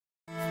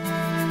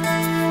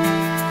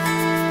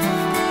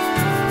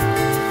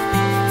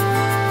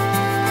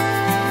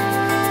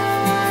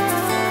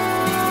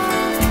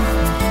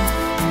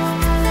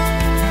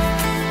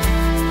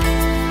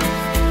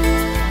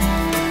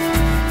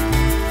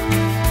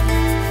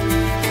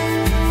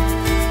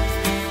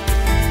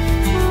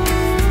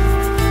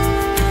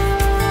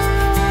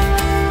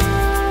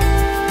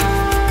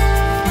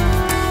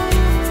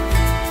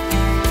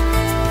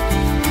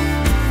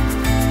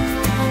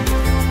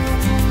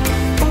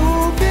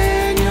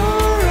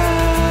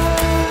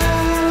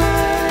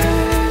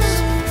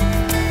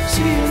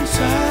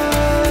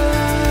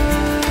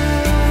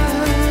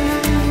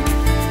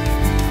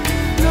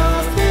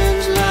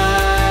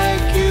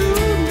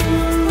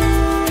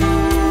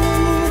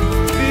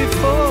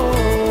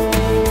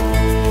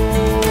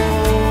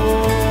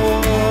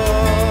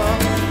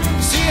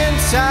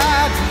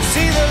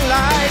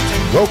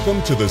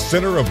Welcome to the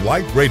Center of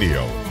Light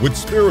Radio with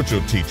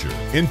spiritual teacher,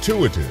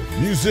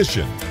 intuitive,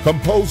 musician,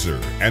 composer,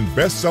 and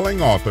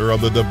best-selling author of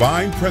The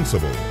Divine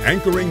Principle,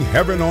 Anchoring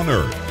Heaven on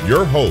Earth,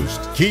 your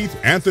host, Keith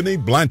Anthony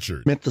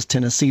Blanchard. Memphis,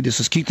 Tennessee. This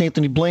is Keith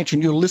Anthony Blanchard,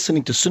 and you're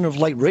listening to Center of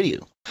Light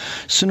Radio,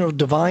 Center of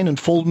Divine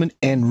Unfoldment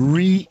and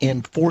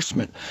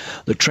Reinforcement,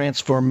 the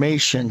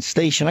Transformation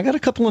Station. I got a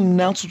couple of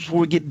announcements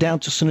before we get down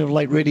to Center of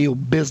Light Radio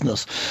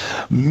business.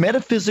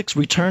 Metaphysics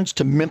returns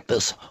to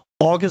Memphis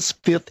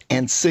August 5th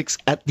and 6th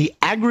at the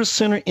Agri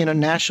Center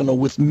International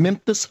with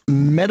Memphis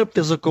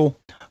Metaphysical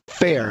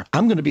Fair.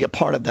 I'm going to be a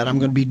part of that. I'm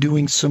going to be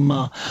doing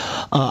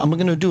I'm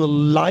going to do a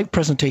live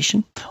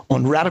presentation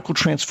on radical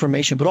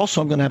transformation, but also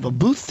I'm going to have a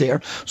booth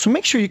there. So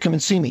make sure you come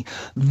and see me.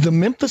 The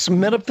Memphis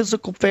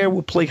Metaphysical Fair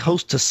will play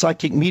host to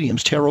psychic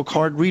mediums, tarot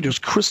card readers,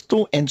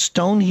 crystal and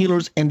stone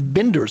healers, and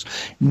vendors,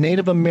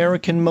 Native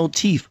American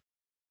motif,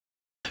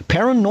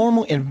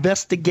 paranormal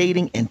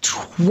investigating, and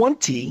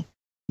 20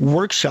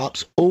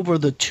 workshops over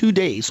the 2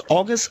 days,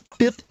 August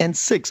 5th and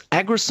 6th,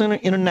 Agri Center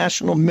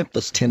International,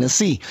 Memphis,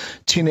 Tennessee,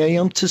 10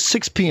 a.m. to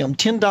 6 p.m.,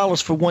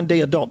 $10 for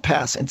one-day adult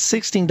pass and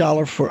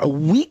 $16 for a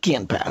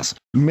weekend pass.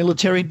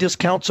 Military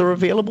discounts are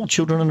available.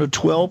 Children under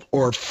 12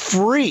 are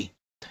free.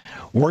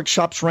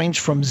 Workshops range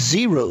from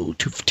 $0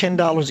 to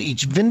 $10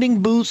 each.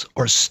 Vending booths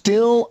are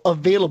still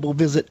available.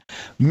 Visit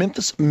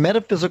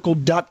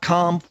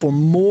memphismetaphysical.com for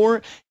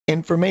more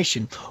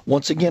information.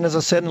 Once again, as I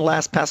said in the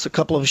last past a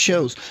couple of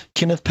shows,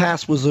 Kenneth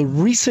Pass was a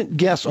recent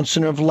guest on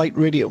Center of Light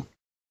Radio.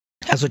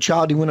 As a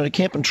child, he went on a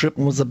camping trip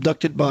and was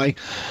abducted by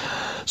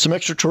some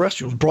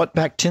extraterrestrials, brought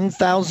back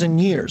 10,000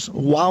 years.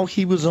 While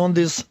he was on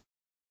this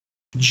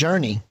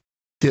journey,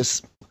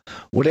 this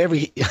whatever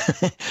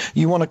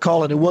you want to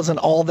call it, it wasn't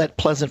all that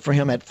pleasant for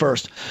him at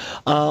first.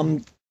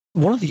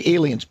 One of the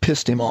aliens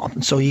pissed him off,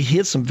 and so he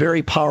hid some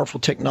very powerful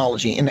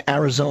technology in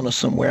Arizona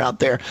somewhere out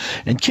there.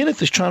 And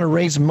Kenneth is trying to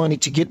raise money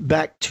to get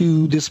back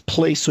to this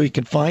place so he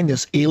can find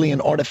this alien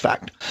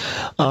artifact,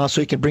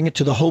 so he can bring it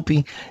to the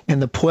Hopi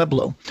and the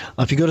Pueblo.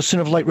 If you go to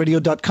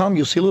centeroflightradio.com,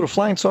 you'll see a little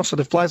flying saucer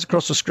that flies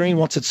across the screen.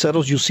 Once it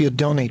settles, you'll see a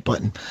donate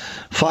button.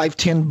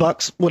 $5,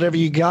 $10, whatever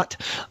you got.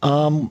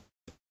 I'm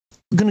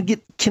going to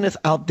get Kenneth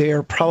out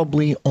there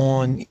probably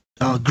on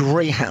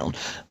Greyhound,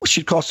 which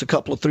should cost a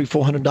couple of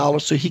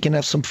 $300-$400 so he can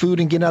have some food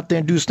and get out there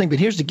and do his thing. But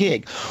here's the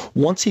gig.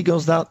 Once he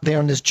goes out there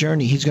on this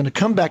journey, he's going to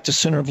come back to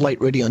Center of Light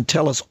Radio and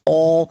tell us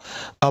all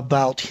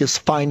about his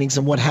findings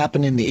and what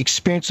happened in the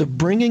experience of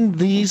bringing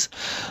this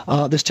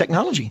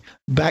technology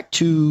back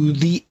to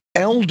the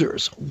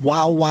elders.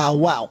 Wow, wow,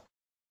 wow.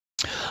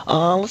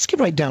 Let's get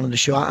right down to the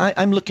show.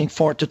 I'm looking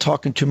forward to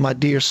talking to my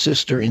dear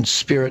sister in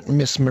spirit,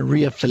 Miss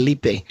Maria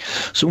Felipe.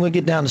 So we're going to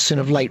get down to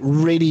Center of Light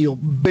Radio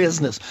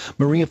business.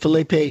 Maria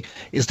Felipe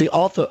is the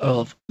author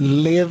of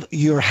Live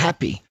Your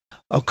Happy,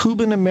 a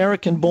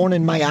Cuban-American born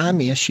in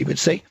Miami, as she would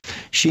say.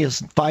 She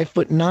is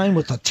 5'9"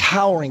 with a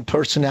towering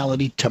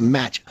personality to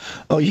match.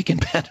 Oh, you can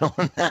bet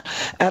on that.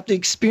 After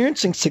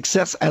experiencing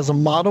success as a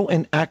model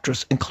and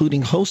actress,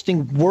 including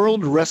hosting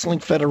World Wrestling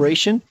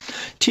Federation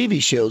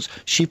TV shows,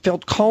 she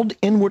felt called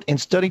inward and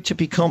studied to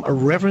become a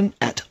reverend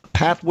at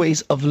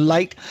Pathways of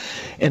Light,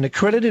 an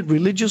accredited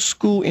religious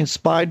school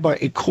inspired by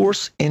A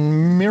Course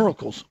in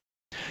Miracles.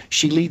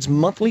 She leads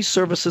monthly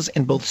services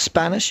in both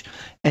Spanish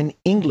and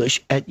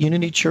English at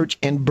Unity Church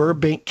in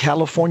Burbank,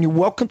 California.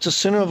 Welcome to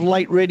Center of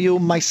Light Radio,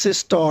 my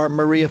sister,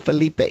 Maria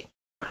Felipe.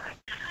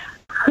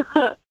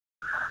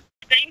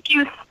 Thank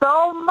you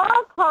so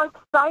much. How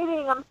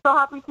exciting. I'm so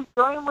happy to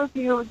join with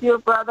you, dear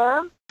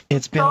brother.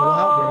 It's been a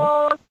while,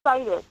 girl. So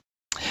excited.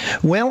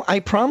 Well, I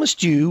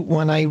promised you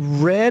when I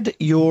read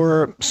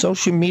your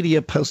social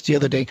media post the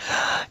other day,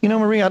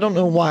 Maria, I don't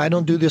know why I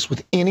don't do this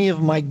with any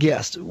of my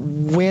guests.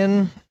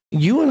 When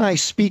you and I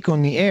speak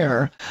on the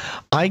air,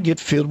 I get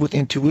filled with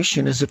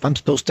intuition as if I'm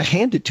supposed to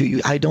hand it to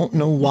you. I don't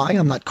know why.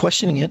 I'm not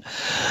questioning it.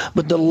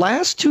 But the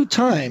last two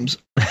times,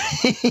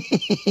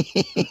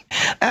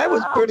 I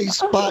was pretty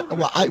spot on.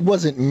 Well, it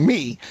wasn't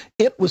me.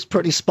 It was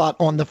pretty spot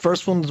on. The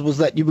first one was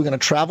that you were going to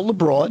travel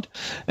abroad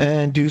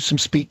and do some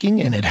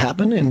speaking, and it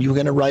happened. And you were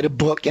going to write a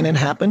book, and it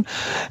happened.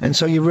 And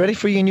so you're ready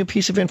for your new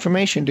piece of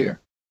information, dear.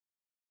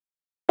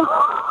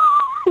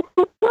 Oh,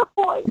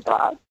 my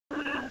God.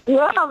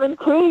 Yeah, I'm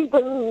intrigued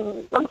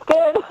and I'm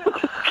scared.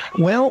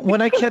 Well,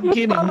 what I kept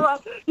getting...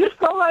 You're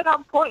so right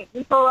on point.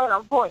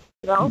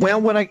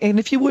 Well, and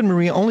if you would,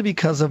 Maria, only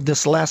because of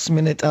this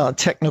last-minute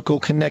technical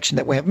connection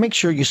that we have, make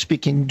sure you're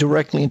speaking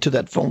directly into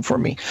that phone for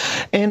me.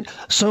 And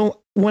so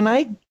when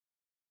I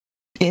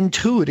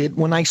intuited,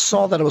 when I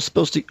saw that I was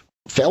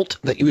felt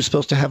that you were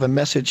supposed to have a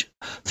message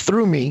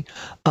through me,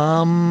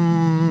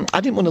 I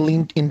didn't want to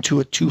lean into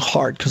it too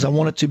hard because I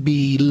want it to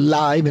be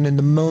live and in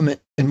the moment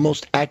and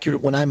most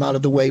accurate when I'm out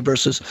of the way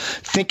versus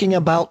thinking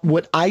about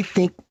what I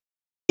think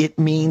it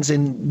means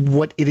and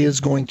what it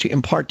is going to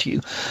impart to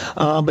you.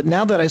 But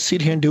now that I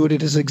sit here and do it,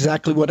 it is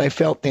exactly what I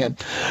felt then.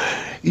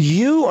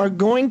 You are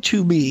going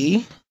to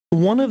be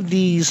one of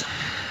these,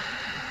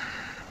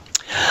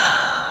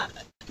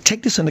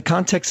 take this in the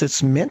context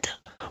it's meant,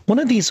 one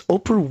of these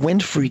Oprah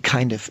Winfrey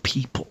kind of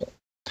people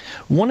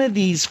one of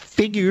these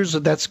figures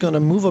that's going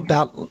to move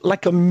about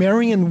like a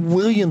Marianne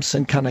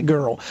Williamson kind of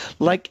girl,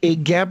 like a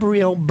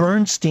Gabrielle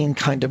Bernstein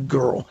kind of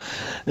girl.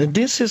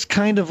 This is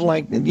kind of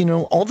like,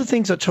 all the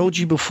things I told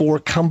you before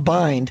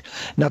combined.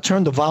 Now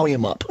turn the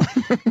volume up.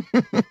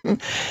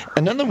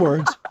 In other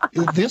words,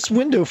 this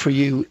window for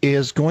you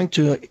is going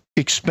to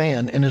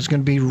expand and is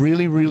going to be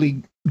really,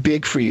 really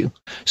big for you.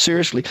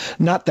 Seriously.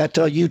 Not that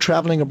you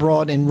traveling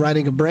abroad and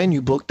writing a brand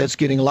new book that's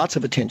getting lots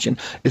of attention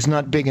is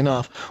not big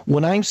enough.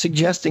 What I'm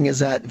suggesting is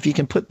that if you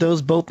can put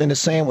those both in a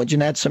sandwich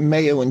and add some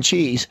mayo and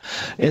cheese,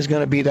 it's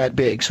going to be that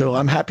big. So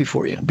I'm happy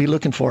for you. Be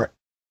looking for it.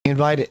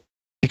 Invite it.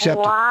 Accept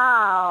it.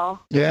 Wow.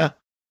 Yeah.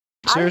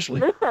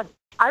 Seriously. Listen,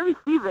 I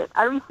receive it.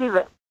 I receive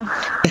it.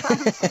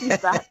 I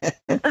receive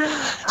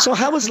that. So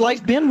how has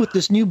life been with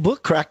this new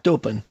book cracked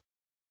open?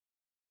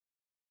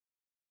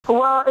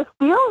 Well, it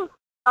feels,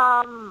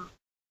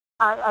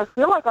 I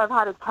feel like I've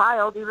had a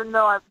child, even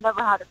though I've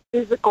never had a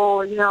physical,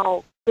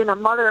 been a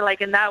mother, like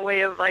in that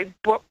way of like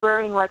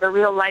bearing like a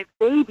real life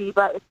baby.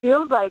 But it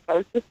feels like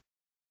I've just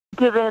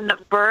given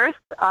birth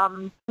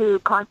to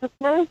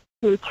consciousness,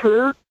 to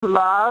truth, to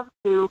love,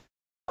 to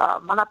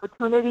an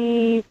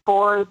opportunity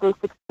for this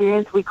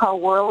experience we call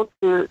world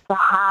to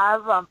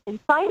have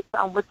insights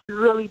on what's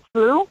really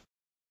true.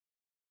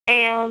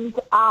 And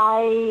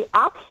I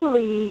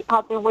actually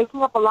have been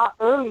waking up a lot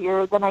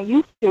earlier than I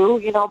used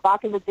to,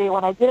 back in the day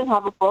when I didn't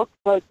have a book.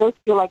 So it does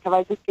feel like if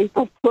I just gave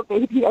birth to a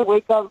baby, I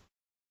wake up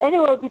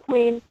anywhere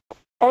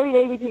every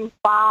day between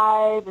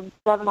 5 and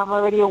 7, I'm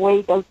already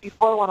awake. As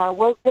before, when I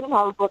didn't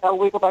have a book, I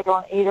would wake up like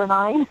around 8 or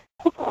 9.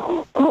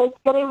 So it's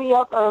getting me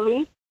up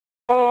early.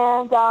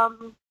 And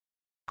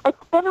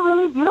it's been a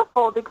really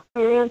beautiful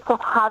experience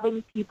of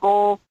having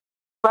people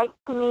write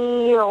to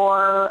me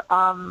or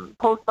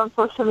post on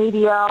social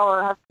media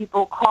or have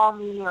people call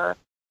me or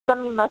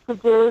send me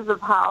messages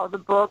of how the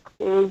book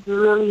is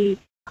really,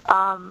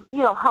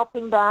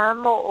 helping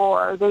them,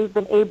 or they've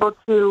been able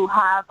to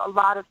have a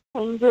lot of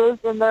changes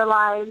in their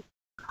lives.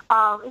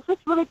 It's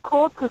just really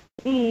cool to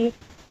see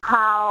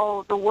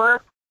how the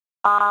work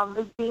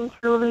is being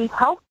truly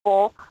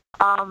helpful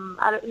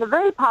in a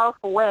very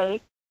powerful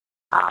way.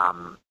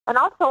 And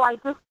also, I'm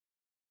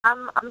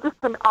just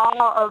in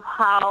awe of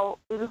how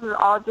this is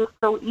all just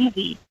so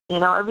easy.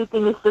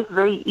 Everything is just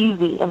very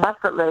easy and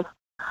effortless.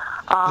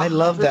 I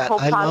love that.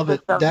 I love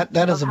it.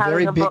 That is a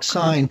very big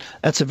sign.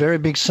 That's a very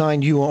big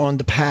sign you are on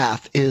the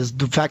path, is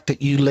the fact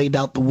that you laid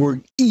out the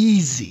word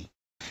easy.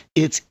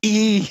 It's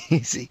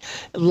easy.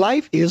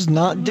 Life is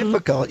not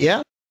difficult,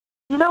 yeah?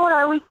 You know what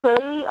I always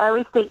say? I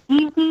always say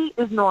easy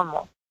is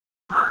normal.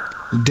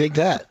 Dig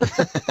that.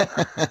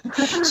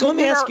 So let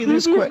me ask you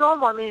this question.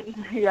 Normal.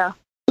 Yeah.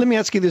 Let me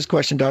ask you this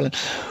question, darling.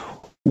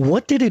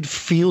 What did it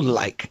feel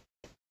like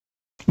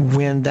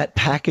when that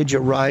package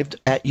arrived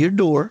at your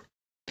door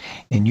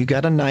and you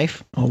got a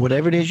knife or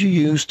whatever it is you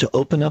use to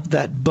open up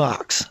that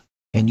box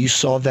and you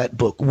saw that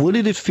book? What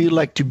did it feel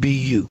like to be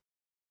you?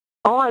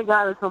 Oh, my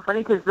God, it's so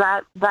funny because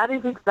that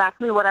is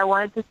exactly what I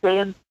wanted to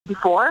say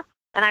before,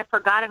 and I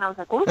forgot, and I was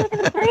like, what was I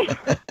going to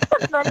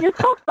say? Man, you're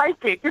so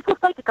psychic. You're so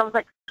psychic. I was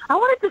like, I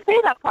wanted to say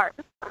that part.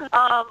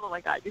 Oh,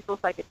 my God, you're so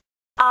psychic.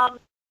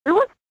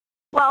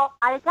 Well,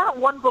 I got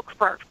one book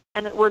first,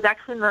 and it was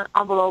actually in an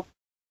envelope,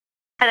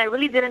 and I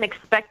really didn't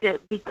expect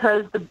it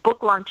because the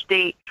book launch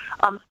date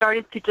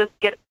started to just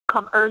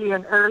come earlier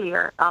and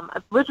earlier.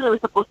 Originally, it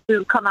was supposed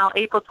to come out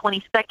April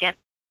 22nd,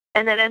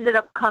 and it ended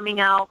up coming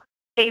out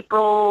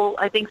April,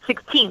 I think,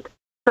 16th,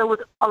 so it was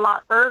a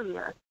lot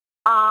earlier.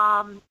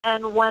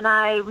 And when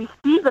I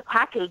received the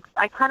package,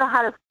 I kind of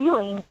had a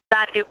feeling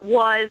that it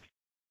was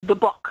the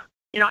book.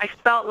 I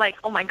felt like,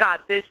 oh, my God,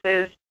 this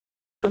is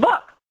the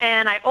book.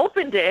 And I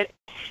opened it,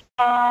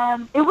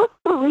 and it was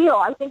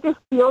surreal. I think it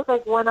feels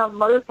like when a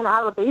mother's going to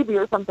have a baby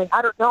or something.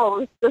 I don't know. It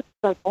was just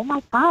like, oh,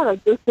 my God,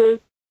 like this is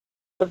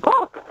the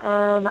book.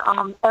 And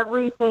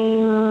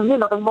everything,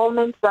 the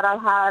moments that I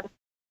had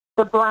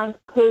the blank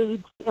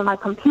page in my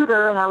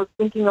computer and I was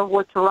thinking of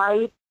what to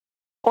write,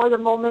 or the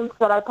moments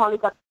that I probably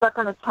got stuck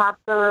on a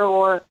chapter,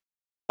 or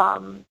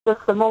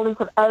just the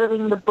moments of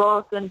editing the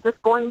book and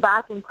just going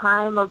back in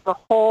time of the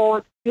whole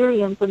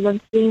experience and then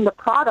seeing the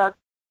product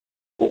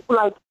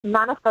like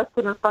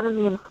manifested in front of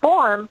me in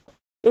form.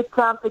 It's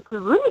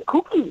really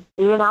kooky,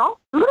 a little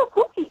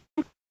kooky.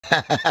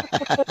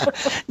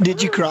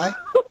 Did you cry?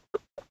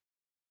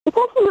 It's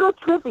actually a little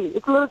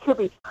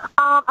trippy.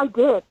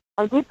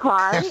 I did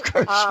cry. Of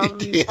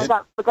course you did.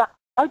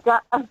 I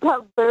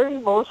got very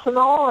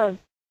emotional, and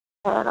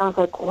I was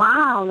like,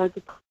 wow, like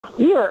it's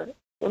here.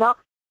 I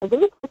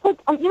think it's like,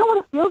 what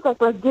it feels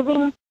like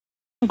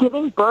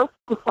giving birth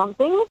to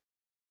something.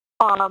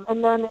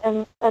 And then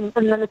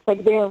it's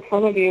like there in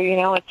front of you,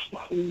 it's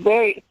a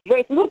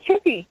little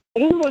trippy.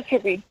 It is a little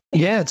trippy.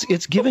 Yeah,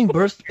 it's giving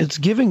birth. It's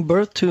giving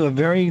birth to a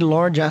very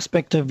large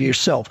aspect of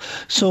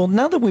yourself. So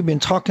now that we've been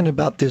talking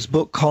about this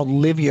book called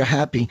Live Your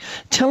Happy,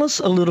 tell us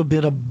a little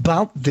bit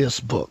about this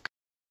book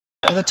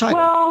and the title.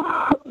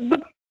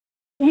 Well,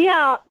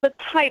 the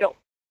title.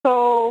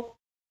 So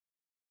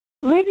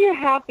Live Your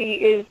Happy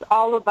is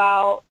all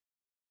about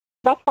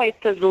That's why it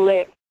says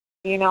live,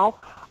 you know.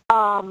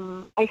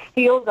 I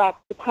feel that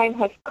the time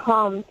has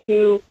come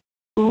to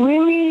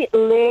really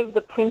live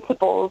the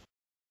principles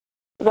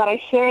that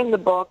I share in the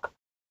book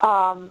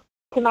to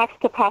max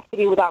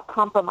capacity without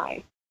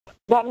compromise.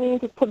 That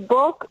means it's a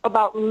book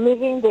about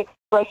living the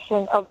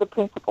expression of the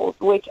principles,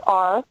 which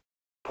are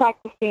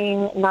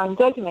practicing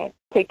non-judgment,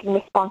 taking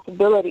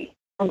responsibility,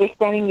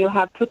 understanding you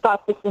have two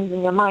thought systems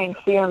in your mind,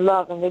 fear and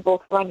love, and they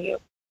both run you.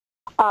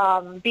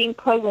 Being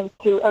present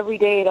to every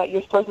day that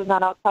your source is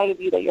not outside of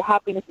you, that your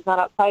happiness is not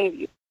outside of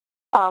you.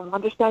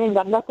 Understanding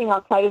that nothing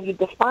outside of you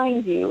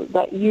defines you,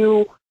 that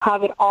you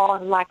have it all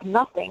and lack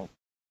nothing.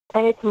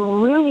 And it's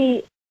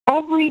really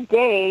every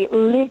day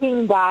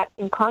living that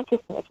in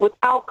consciousness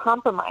without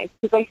compromise,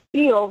 because I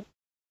feel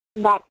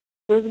that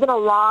there's been a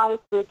lot of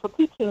spiritual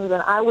teachings,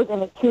 and I was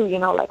in it too, you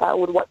know, like I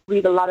would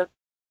read a lot of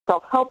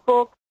self-help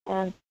books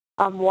and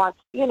watch,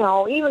 you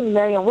know, even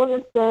Marianne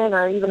Williamson,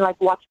 or even like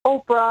watch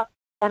Oprah,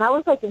 and I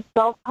was like in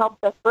self-help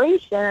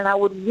desperation, and I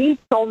would read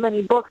so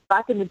many books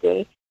back in the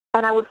day,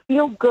 and I would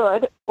feel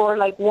good for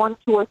like 1,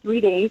 2, or 3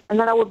 days, and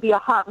then I would be a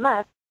hot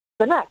mess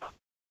the next,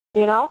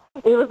 you know?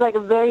 It was like a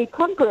very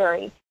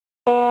temporary.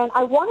 And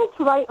I wanted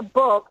to write a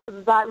book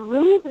that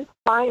really is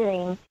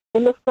inspiring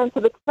in the sense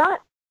of it's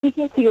not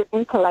speaking to your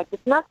intellect.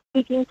 It's not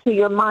speaking to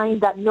your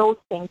mind that knows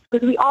things,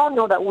 because we all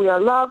know that we are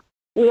love.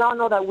 We all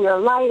know that we are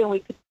light, and we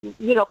could,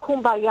 you know,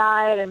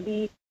 kumbaya and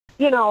be,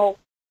 you know,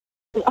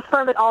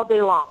 affirm it all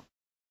day long.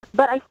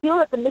 But I feel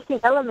that the missing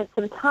element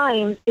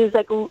sometimes is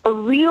like a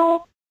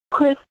real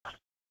crisp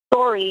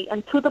story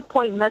and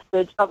to-the-point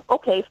message of,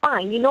 okay,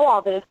 fine, you know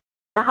all this.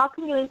 Now how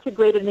can you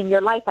integrate it in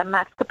your life at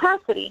max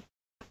capacity?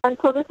 And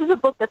so this is a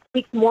book that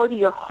speaks more to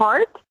your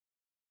heart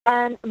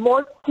and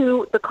more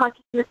to the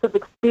consciousness of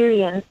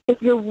experience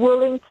if you're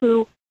willing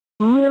to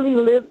really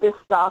live this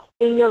stuff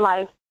in your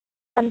life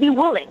and be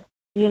willing,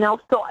 you know.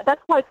 So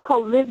that's why it's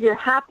called Live Your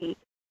Happy,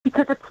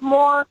 because it's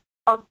more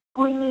of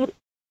bringing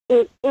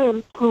it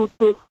into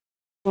this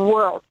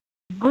world,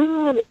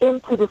 bringing it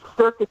into the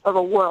circus of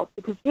a world,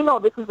 because, you know,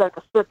 this is like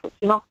a circus,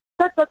 you know,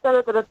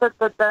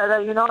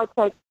 you know, it's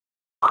like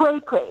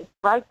cray,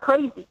 right,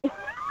 crazy.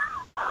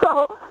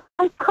 So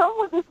I come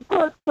with this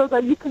book so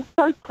that you can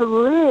start to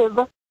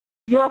live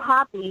your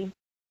happy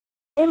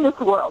in this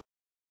world.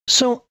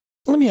 So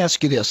let me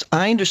ask you this.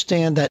 I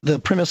understand that the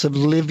premise of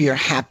live your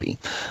happy,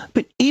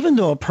 but even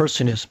though a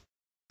person is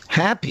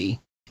happy,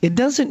 it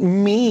doesn't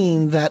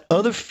mean that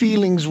other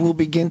feelings will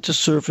begin to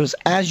surface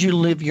as you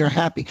live your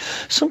happy.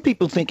 Some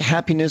people think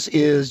happiness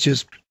is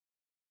just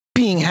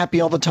being happy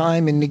all the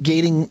time and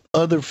negating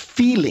other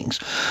feelings.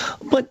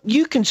 But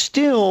you can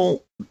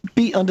still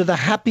be under the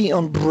happy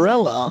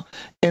umbrella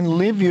and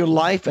live your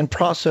life and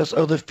process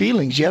other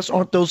feelings. Yes,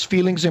 aren't those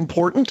feelings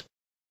important?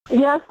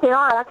 Yes, they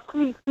are.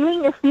 Actually,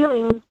 feeling your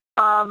feelings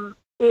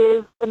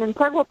is an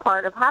integral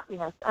part of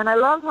happiness. And I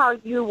love how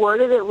you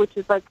worded it, which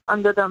is like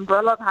under the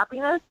umbrella of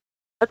happiness.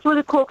 That's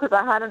really cool because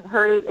I hadn't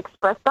heard it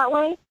expressed that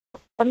way.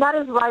 And that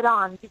is right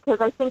on, because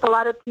I think a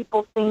lot of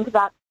people think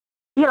that,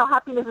 you know,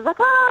 happiness is like,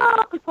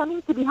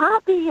 pretending to be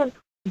happy and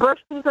brush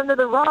things under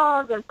the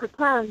rug and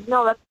pretend.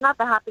 No, that's not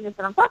the happiness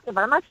that I'm talking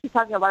about. I'm actually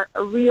talking about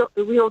a real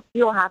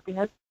deal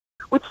happiness,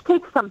 which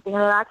takes something,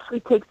 and it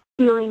actually takes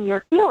feeling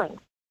your feelings.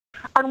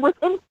 And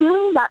within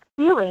feeling that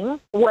feeling,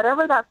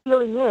 whatever that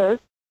feeling is,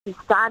 it could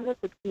be sadness,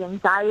 it could be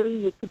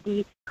anxiety, it could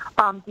be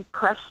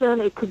depression,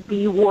 it could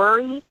be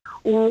worry,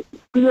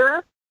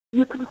 fear.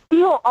 You can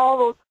feel all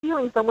those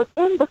feelings, and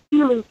within the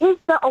feeling is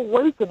the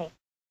awakening.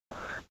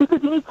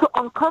 Because you need to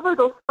uncover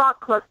those thought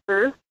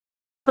clusters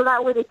so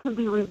that way they can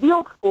be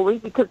revealed fully,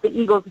 because the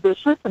ego's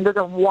vicious and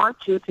doesn't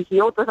want you to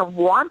heal, doesn't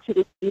want you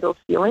to see those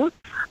feelings,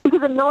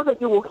 because it knows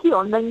that you will heal.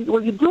 And then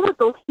what you do with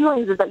those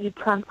feelings is that you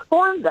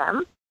transform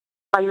them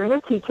by your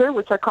inner teacher,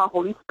 which I call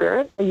Holy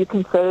Spirit, and you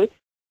can say,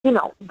 you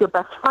know, your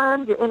best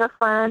friend, your inner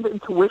friend,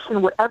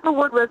 intuition, whatever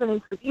word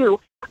resonates with you,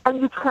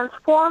 and you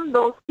transform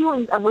those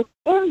feelings, and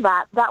within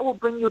that, that will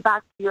bring you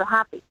back to your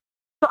happy.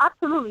 So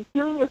absolutely,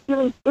 feeling your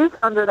feelings is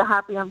under the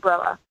happy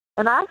umbrella.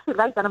 And I actually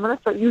like that. I'm going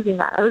to start using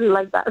that. I really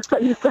like that. So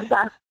you said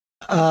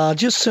that.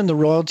 Just send the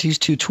royalties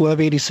to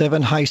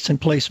 1287 Heiston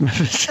Place,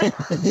 Memphis.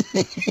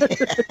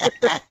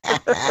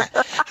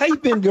 How you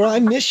been, girl? I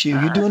miss you.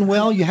 You doing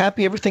well? You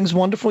happy? Everything's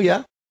wonderful,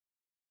 yeah?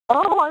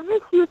 Oh, I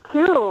miss you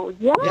too.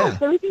 Yes, yeah,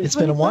 everything's it's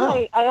been a while.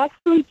 Great. I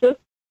actually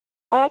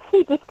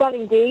just got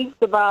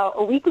engaged about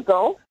a week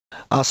ago.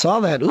 I saw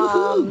that.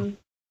 Ooh.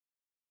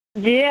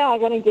 Yeah, I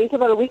got engaged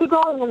about a week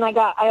ago, and then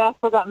I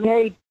also got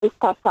married this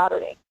past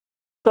Saturday.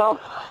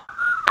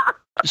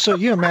 So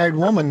you're a married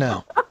woman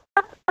now.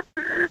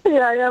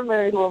 Yeah, I am a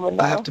married woman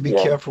now. I have to be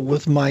careful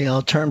with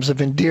my terms of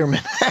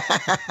endearment.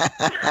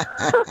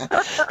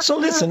 So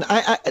listen,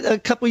 I a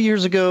couple of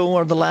years ago,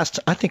 or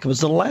I think it was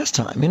the last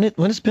time,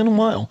 when it's been a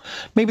while,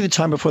 maybe the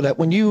time before that,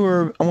 when we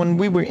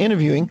were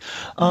interviewing,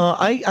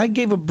 I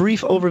gave a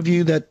brief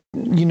overview that,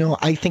 you know,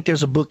 I think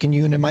there's a book in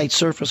you and it might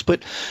surface,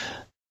 but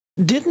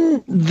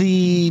didn't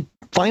the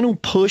final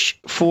push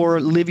for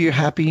Live Your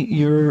Happy,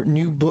 your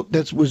new book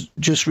that was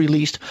just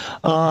released.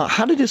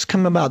 How did this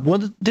come about?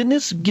 Didn't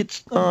this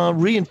get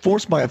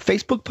reinforced by a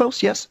Facebook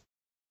post? Yes?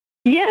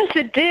 Yes,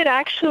 it did,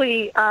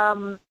 actually.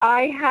 I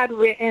had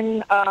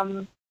written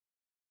a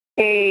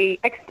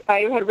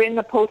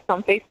post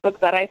on Facebook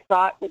that I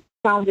thought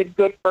sounded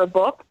good for a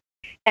book,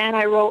 and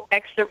I wrote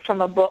excerpts from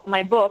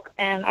my book,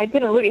 and I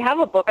didn't really have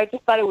a book. I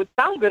just thought it would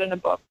sound good in a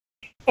book.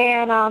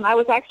 And I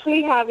was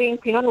actually having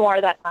Pinot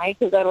Noir that night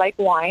because I like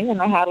wine,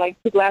 and I had like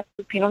 2 glasses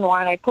of Pinot Noir,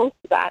 and I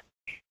posted that.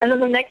 And then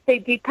the next day,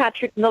 D.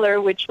 Patrick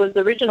Miller, which was the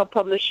original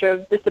publisher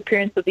of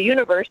Disappearance of the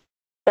Universe,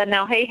 that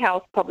now Hay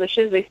House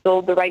publishes, they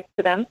sold the rights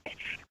to them,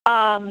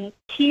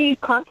 he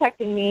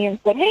contacted me and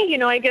said, hey,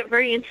 I get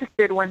very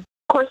interested when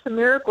Course in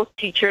Miracles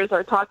teachers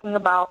are talking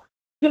about,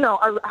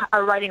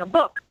 are writing a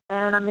book,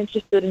 and I'm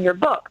interested in your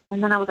book.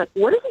 And then I was like,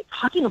 what is he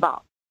talking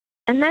about?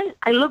 And then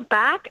I looked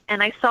back,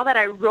 and I saw that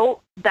I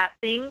wrote that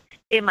thing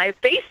in my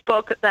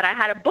Facebook that I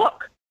had a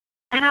book.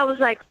 And I was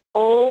like,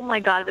 oh, my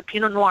God, the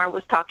Pinot Noir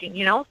was talking,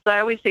 So I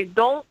always say,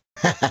 don't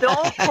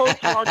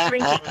post while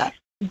drinking.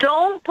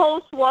 Don't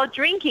post while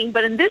drinking.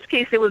 But in this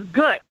case, it was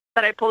good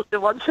that I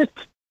posted while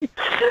drinking.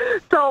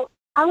 So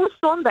I was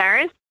so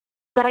embarrassed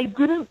that I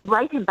didn't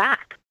write him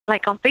back.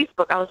 Like on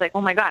Facebook, I was like,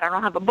 oh, my God, I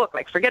don't have a book.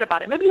 Like, forget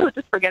about it. Maybe he'll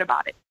just forget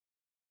about it.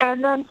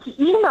 And then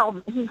he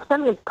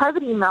sent me a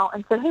private email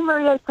and said, hey,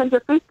 Maria, I sent you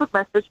a Facebook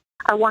message.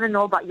 I want to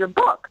know about your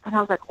book. And I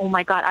was like, oh,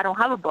 my God, I don't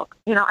have a book.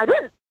 I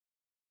didn't.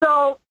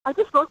 So I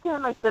just wrote to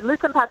him. I said,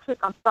 listen, Patrick,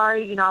 I'm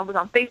sorry. I was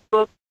on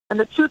Facebook. And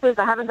the truth is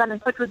I haven't gotten in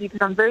touch with you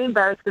because I'm very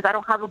embarrassed because I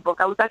don't have a book.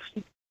 I was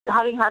actually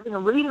having a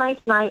really nice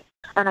night,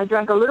 and I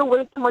drank a little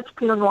way too much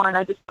Pinot Noir, and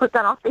I just put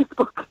that on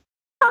Facebook.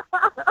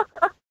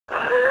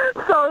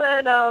 So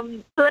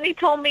then he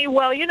told me,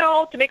 well,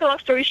 to make a long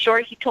story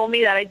short, he told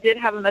me that I did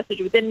have a message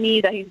within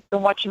me, that he's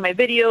been watching my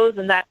videos,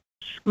 and that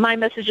my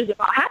message is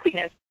about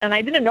happiness. And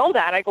I didn't know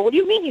that. I go, what do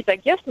you mean? He's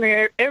like, yes,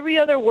 Maria, every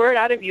other word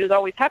out of you is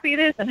always happy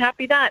this and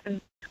happy that.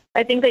 And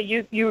I think that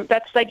you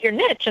that's like your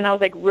niche. And I was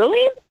like,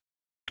 really?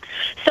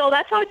 So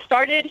that's how it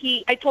started.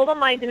 I told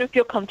him I didn't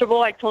feel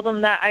comfortable. I told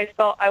him that I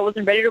felt I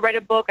wasn't ready to write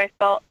a book. I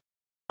felt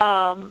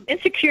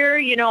insecure.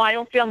 I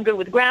don't feel I'm good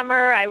with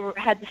grammar. I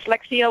had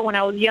dyslexia when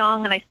I was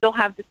young, and I still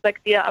have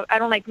dyslexia. I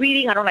don't like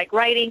reading. I don't like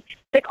writing.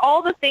 Like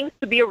all the things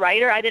to be a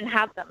writer, I didn't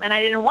have them, and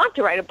I didn't want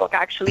to write a book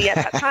actually at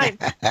that time.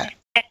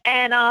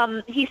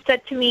 And he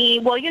said to me,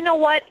 well, you know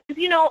what?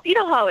 You know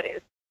how it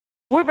is.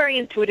 We're very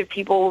intuitive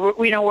people.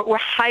 We're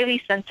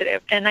highly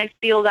sensitive, and I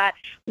feel that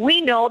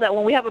we know that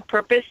when we have a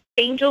purpose,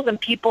 angels and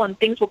people and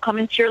things will come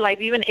into your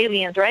life, even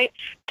aliens, right,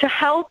 to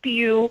help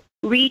you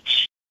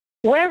reach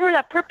wherever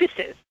that purpose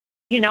is.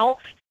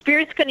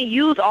 Spirit's going to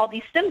use all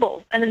these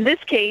symbols, and in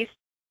this case,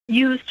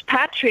 used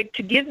Patrick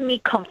to give me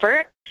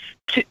comfort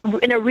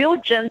in a real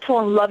gentle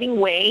and loving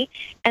way,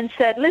 and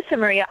said, listen,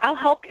 Maria, I'll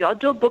help you. I'll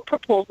do a book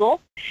proposal,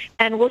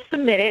 and we'll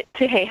submit it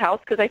to Hay House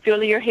because I feel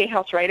that you're a Hay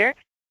House writer.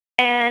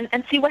 And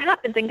see what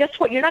happens. And guess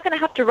what? You're not going to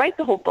have to write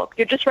the whole book.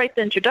 You just write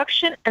the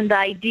introduction and the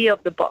idea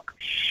of the book.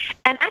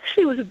 And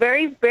actually, it was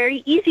very,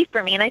 very easy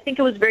for me. And I think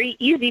it was very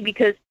easy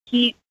because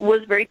he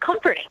was very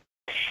comforting.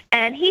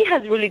 And he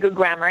has really good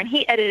grammar, and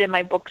he edited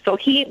my book, so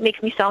he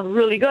makes me sound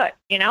really good,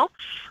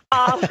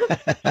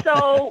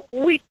 So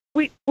we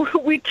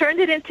turned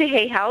it into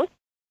Hay House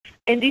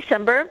in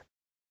December.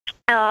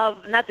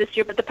 Not this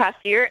year, but the past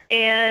year,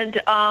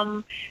 and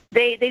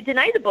they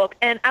denied the book,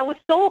 and I was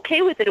so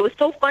okay with it. It was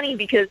so funny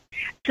because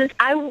since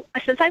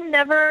I've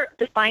never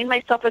defined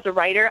myself as a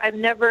writer, I've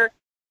never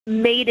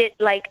made it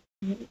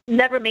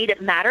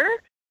matter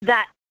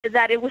that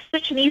it was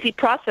such an easy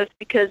process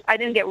because I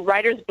didn't get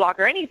writer's block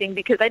or anything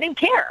because I didn't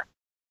care.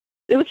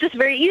 It was just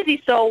very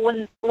easy. So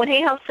when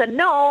Hay House said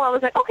no, I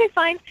was like, okay,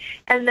 fine.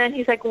 And then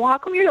he's like, well, how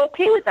come you're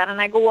okay with that?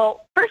 And I go,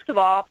 well, first of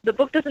all, the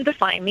book doesn't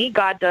define me.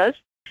 God does.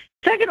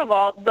 Second of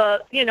all, I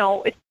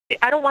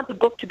don't want the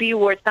book to be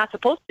where it's not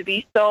supposed to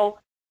be, so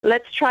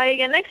let's try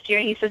again next year.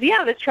 And he says,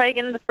 yeah, let's try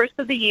again in the first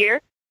of the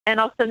year, and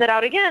I'll send it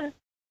out again.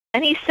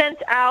 And he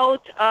sent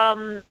out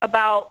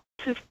about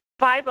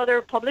 5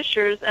 other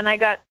publishers, and I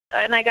got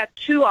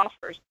 2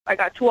 offers.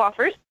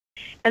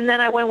 And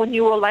then I went with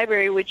New World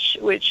Library, which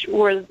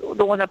were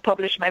the one that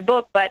published my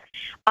book. But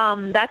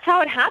that's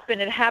how it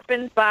happened. It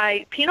happened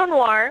by Pinot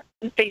Noir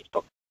and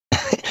Facebook.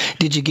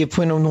 Did you give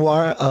Pinot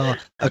Noir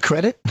a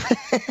credit?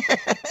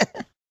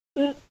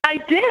 I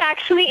did,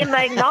 actually. In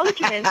my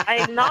acknowledgement,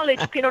 I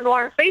acknowledged Pinot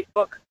Noir on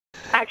Facebook,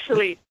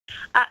 actually.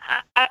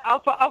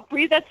 I'll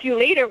read that to you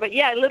later. But,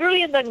 yeah,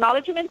 literally in the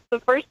acknowledgement,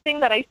 the first thing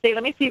that I say,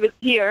 let me see if it's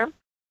here.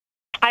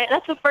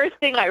 That's the first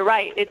thing I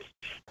write. It's,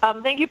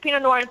 thank you,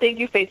 Pinot Noir, and thank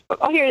you, Facebook.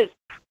 Oh, here it is.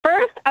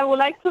 First, I would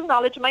like to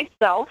acknowledge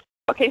myself.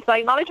 Okay, so I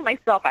acknowledge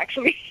myself,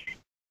 actually.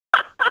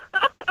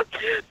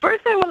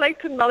 First, I would like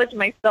to acknowledge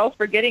myself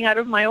for getting out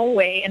of my own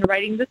way and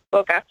writing this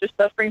book after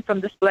suffering from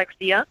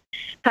dyslexia,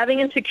 having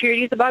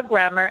insecurities about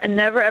grammar, and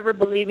never ever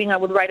believing I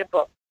would write a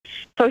book.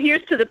 So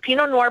here's to the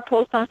Pinot Noir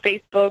post on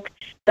Facebook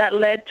that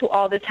led to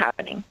all this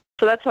happening.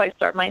 So that's how I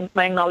start my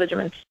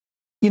acknowledgments.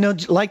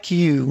 Like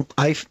you,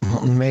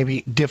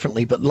 maybe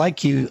differently, but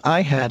like you,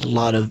 I had a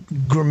lot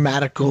of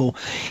grammatical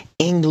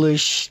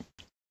English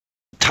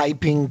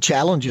typing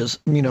challenges.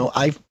 Really?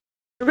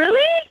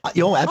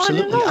 Absolutely. Oh, I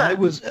didn't know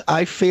that.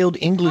 I failed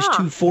English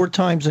 4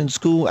 times in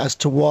school as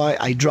to why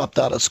I dropped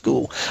out of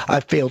school.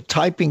 I failed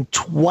typing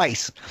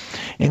twice.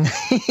 And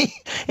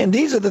and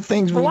these are the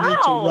things we need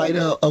to write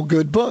a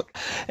good book.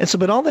 And so,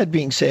 but all that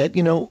being said,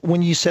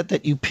 when you said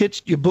that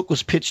your book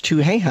was pitched to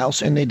Hay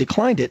House and they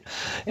declined it,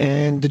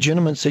 and the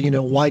gentleman said,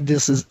 why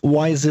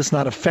is this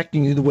not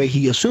affecting you the way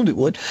he assumed it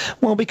would?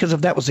 Well, because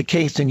if that was the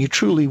case, then you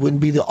truly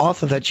wouldn't be the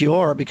author that you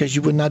are, because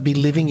you would not be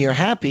living your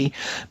happy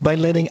by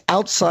letting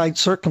outside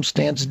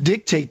circumstance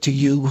dictate to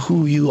you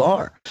who you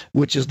are,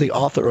 which is the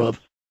author of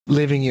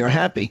Living Your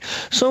Happy.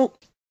 So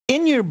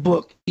in your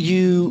book,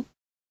 a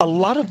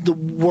lot of the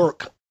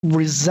work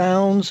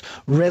resounds,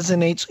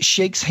 resonates,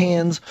 shakes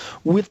hands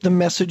with the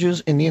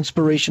messages and the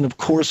inspiration of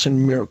Course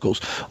in Miracles.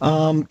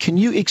 Can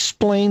you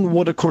explain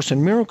what A Course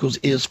in Miracles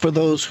is for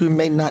those who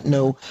may not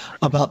know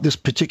about this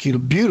particular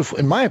beautiful,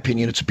 in my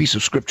opinion, it's a piece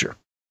of scripture?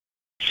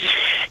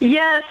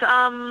 Yes,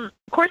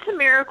 Course in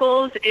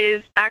Miracles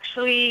is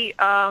actually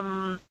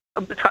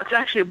it's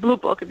actually a blue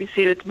book. If you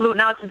see it, it's blue.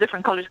 Now it's in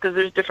different colors because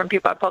there's different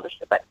people that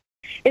published it. But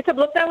it's a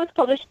book that was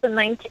published in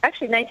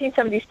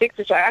 1976,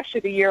 which is actually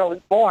the year I was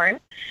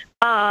born,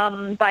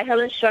 by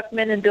Helen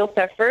Schuckman and Bill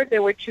Thetford. They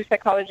were 2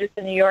 psychologists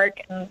in New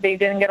York, and they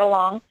didn't get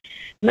along.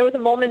 And there was a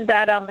moment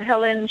that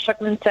Helen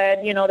Schuckman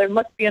said, there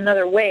must be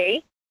another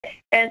way.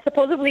 And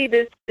supposedly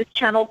this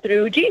channeled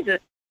through Jesus,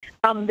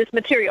 this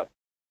material.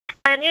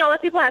 And, a lot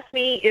of people ask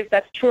me if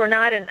that's true or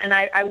not, and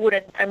I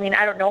wouldn't. I mean,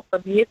 I don't know. For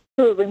me, it's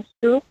true. It rings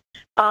true.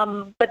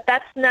 But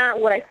that's not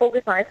what I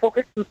focus on. I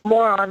focus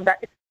more on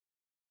that.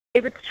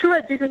 If it's true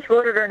that Jesus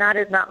wrote it or not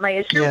is not my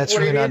issue. Yeah, it's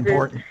really not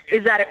important.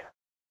 Is that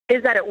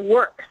it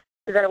works.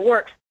 Is that it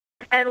works.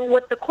 And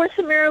what the Course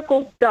in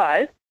Miracles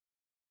does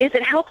is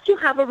it helps you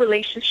have a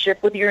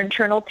relationship with your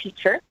internal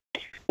teacher,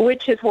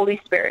 which is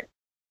Holy Spirit.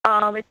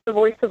 It's the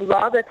voice of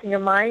love that's in your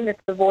mind.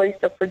 It's the voice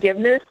of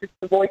forgiveness. It's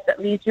the voice that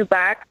leads you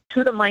back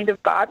to the mind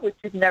of God, which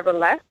you've never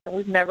left. And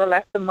we've never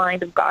left the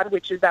mind of God,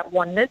 which is that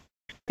oneness.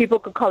 People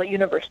could call it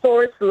universe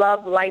source,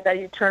 love, light, that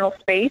eternal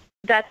space.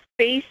 That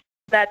space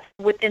that's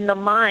within the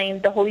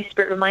mind, the Holy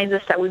Spirit reminds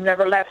us that we've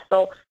never left.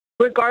 So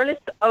regardless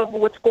of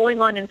what's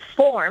going on in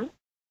form,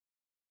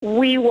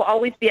 we will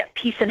always be at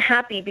peace and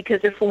happy,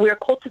 because if we're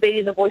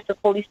cultivating the voice of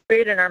Holy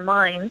Spirit in our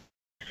minds,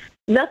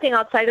 nothing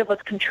outside of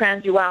us can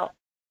trans you out.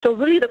 So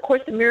really, the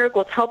Course in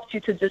Miracles helps you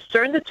to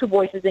discern the 2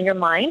 voices in your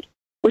mind,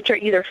 which are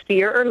either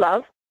fear or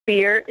love.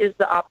 Fear is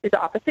the opposite.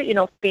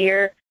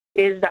 Fear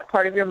is that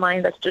part of your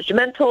mind that's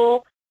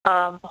judgmental,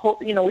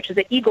 which is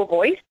the ego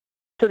voice.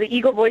 So the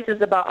ego voice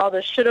is about all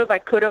the should have, I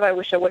could have, I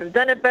wish I would have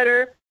done it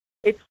better.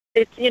 It's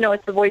the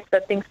voice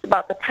that thinks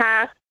about the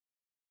past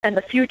and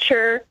the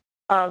future.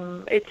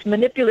 It's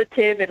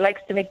manipulative. It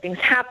likes to make things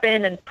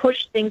happen and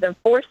push things and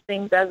force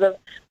things. As of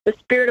the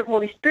Spirit of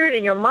Holy Spirit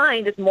in your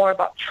mind is more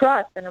about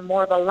trust and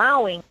more of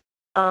allowing,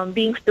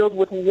 being filled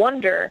with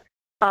wonder.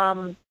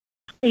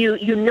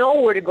 You know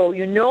where to go.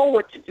 You know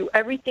what to do.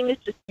 Everything is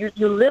just,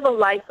 you live a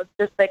life of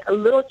just like a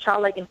little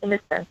childlike and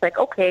innocence, like,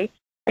 okay,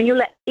 and you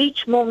let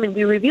each moment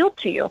be revealed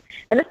to you.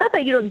 And it's not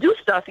that you don't do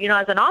stuff.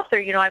 As an author,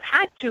 I've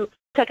had to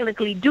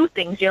technically do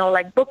things,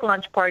 like book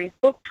launch parties,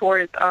 book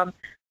tours, I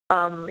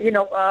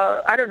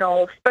don't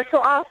know, special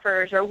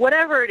offers or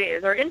whatever it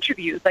is, or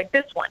interviews like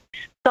this one.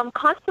 So I'm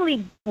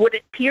constantly, what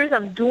it appears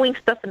I'm doing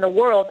stuff in the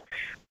world,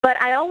 but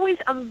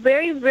I'm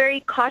very,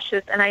 very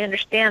cautious, and I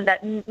understand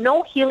that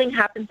no healing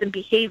happens in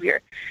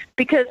behavior,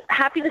 because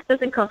happiness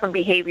doesn't come from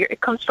behavior.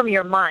 It comes from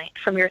your mind,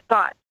 from your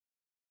thoughts.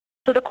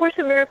 So the Course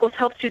in Miracles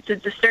helps you to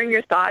discern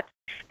your thoughts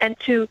and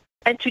to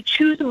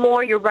choose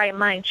more your right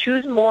mind,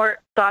 choose more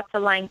thoughts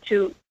aligned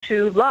to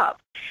love.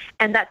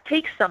 And that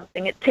takes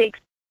something. It takes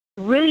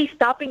really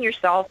stopping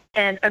yourself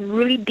and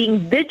really being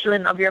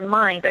vigilant of your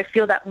mind. I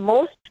feel that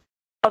most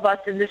of us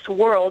in this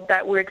world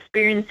that we're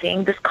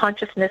experiencing, this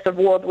consciousness of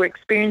world we're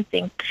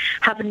experiencing,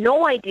 have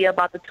no idea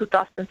about the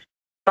 2,000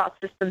 thought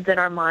systems in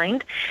our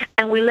mind,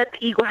 and we let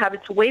the ego have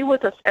its way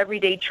with us every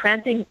day,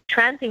 tranting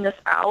us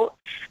out,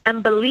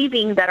 and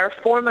believing that our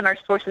form and our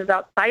source is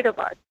outside of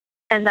us,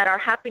 and that our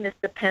happiness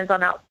depends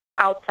on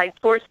outside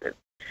sources.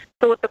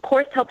 So what the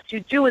Course helps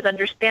you do is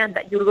understand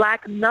that you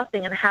lack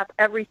nothing and have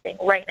everything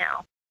right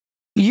now.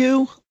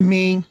 You,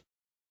 me,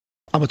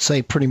 I would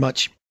say pretty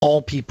much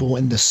all people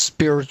in the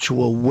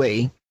spiritual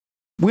way,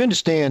 we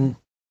understand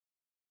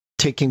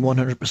taking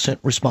 100%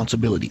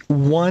 responsibility.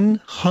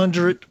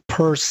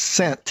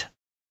 100%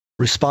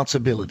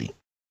 responsibility.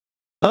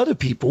 Other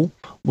people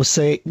will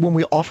say, when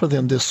we offer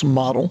them this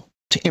model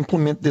to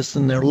implement this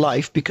in their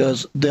life,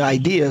 because the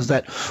idea is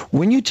that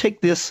when you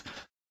take this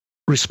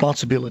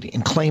responsibility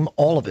and claim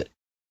all of it,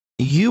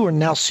 you are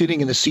now sitting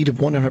in the seat of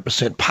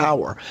 100%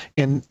 power,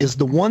 and is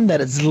the one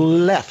that is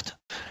left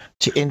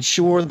to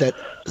ensure that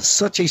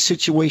such a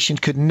situation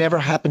could never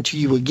happen to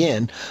you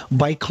again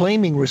by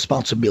claiming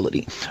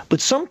responsibility.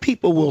 But some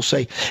people will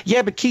say,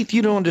 yeah, but Keith,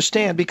 you don't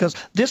understand because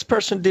this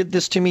person did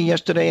this to me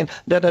yesterday and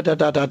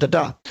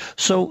da-da-da-da-da-da-da.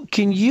 So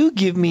can you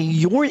give me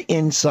your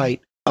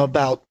insight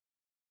about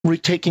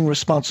taking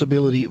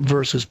responsibility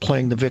versus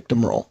playing the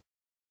victim role?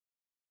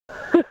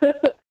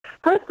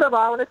 First of all,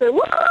 I want to say,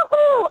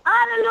 woohoo,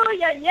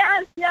 hallelujah,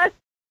 yes, yes.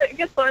 I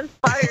get so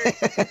inspired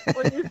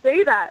when you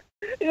say that.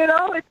 You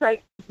know, it's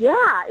like,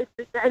 yeah,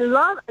 I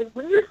love,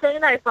 when you're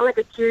saying that, I felt like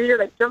a cheerleader,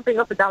 like jumping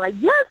up and down, like,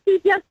 yes,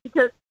 yes,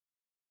 because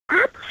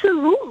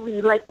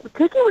absolutely, like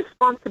taking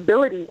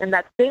responsibility in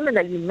that statement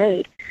that you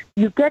made,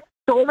 you get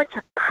so much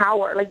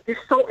power, like you're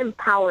so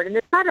empowered. And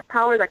it's not a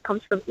power that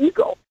comes from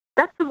ego.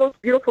 That's the most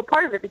beautiful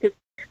part of it, because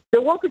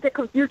the world could get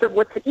confused of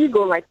what's the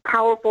ego, like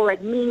powerful,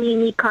 like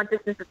me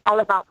consciousness is all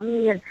about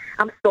me and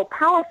I'm so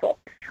powerful.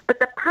 But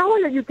the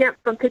power that you get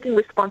from taking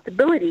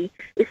responsibility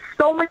is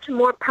so much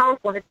more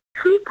powerful, and it's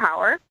true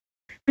power,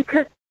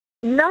 because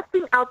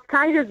nothing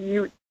outside of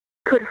you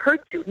could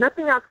hurt you.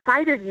 Nothing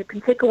outside of you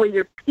can take away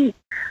your peace.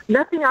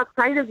 Nothing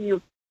outside of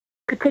you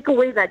could take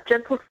away that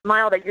gentle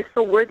smile that you're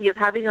so worthy of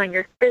having on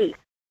your face,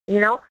 you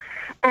know?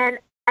 And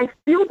I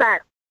feel that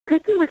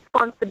taking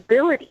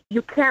responsibility,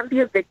 you can't be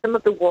a victim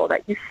of the world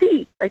that you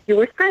see, like you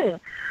were saying.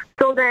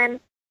 So then,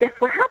 guess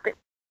what happens?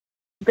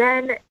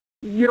 Then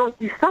you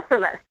suffer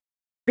less.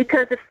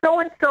 Because if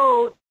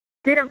so-and-so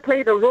didn't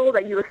play the role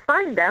that you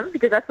assigned them,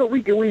 because that's what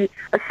we do, we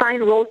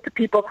assign roles to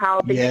people of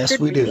how they should be. Yes,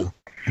 we do.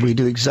 We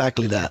do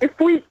exactly that. If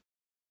we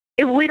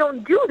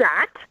don't do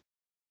that,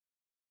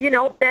 you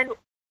know, then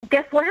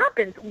guess what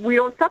happens? We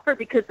don't suffer,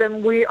 because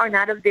then we are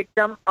not a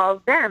victim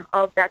of them,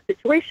 of that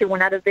situation. We're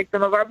not a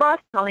victim of our boss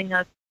telling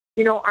us,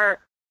 you know,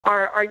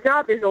 our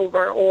job is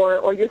over,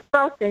 or your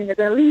spouse saying they're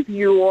going to leave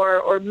you,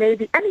 or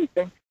maybe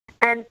anything.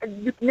 And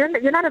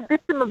you're not a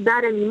victim of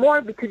that anymore,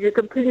 because you're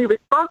completely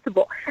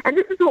responsible. And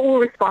this is what we're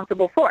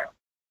responsible for,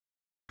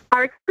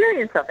 our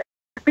experience of it.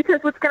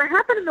 Because what's going to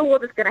happen in the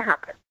world is going to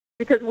happen.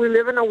 Because we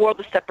live in a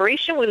world of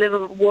separation. We live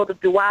in a world of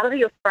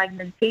duality, of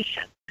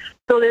fragmentation.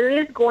 So there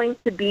is going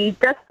to be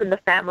deaths in the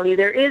family.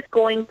 There is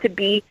going to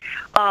be,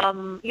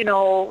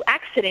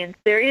 accidents.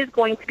 There is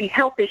going to be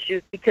health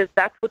issues, because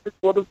that's what this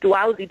world of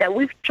duality that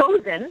we've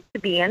chosen to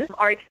be in,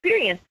 our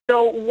experience.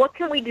 So what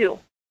can we do?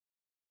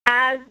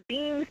 As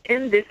beings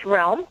in this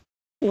realm,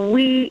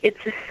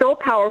 it's just so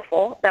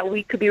powerful that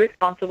we could be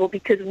responsible,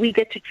 because we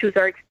get to choose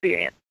our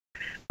experience.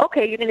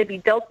 Okay, you're going to be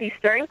dealt these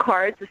certain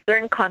cards, a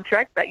certain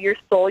contract that your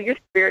soul, your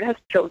spirit has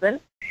chosen.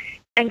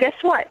 And guess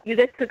what? You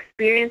get to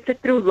experience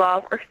it through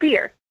love or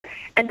fear.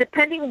 And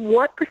depending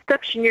what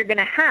perception you're going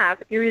to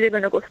have, you're either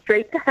going to go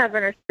straight to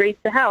heaven or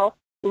straight to hell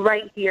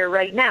right here,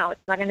 right now.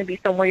 It's not going to be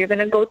somewhere you're going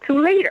to go to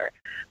later.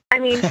 I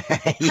mean,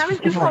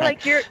 haven't you felt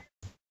like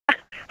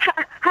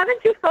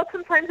haven't you felt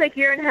sometimes like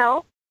you're in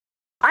hell?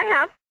 I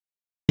have.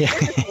 Yeah.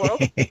 In this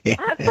world.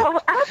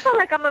 I felt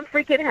like I'm in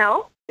freaking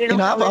hell. You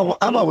know,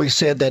 I've always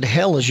said that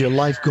hell is your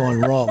life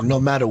going wrong,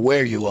 no matter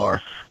where you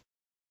are.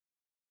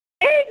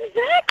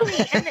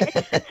 Exactly. And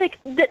it's like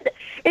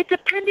it's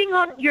depending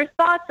on your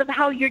thoughts of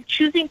how you're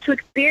choosing to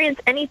experience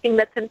anything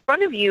that's in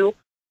front of you.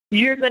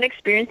 You're going to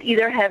experience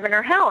either heaven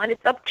or hell, and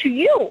it's up to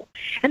you.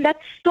 And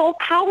that's so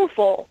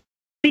powerful,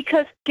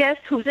 because guess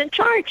who's in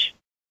charge?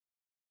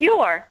 You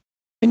are.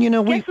 And, you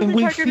know, we feel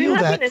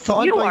that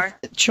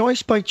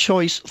choice by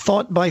choice,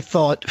 thought by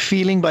thought,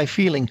 feeling by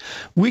feeling.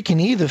 We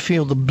can either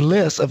feel the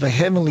bliss of a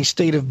heavenly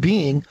state of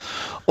being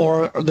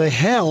or the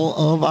hell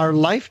of our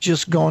life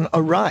just gone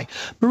awry.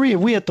 Maria,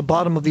 we're at the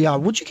bottom of the hour.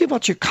 Would you give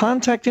out your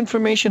contact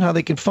information, how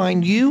they can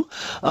find you,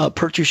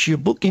 purchase your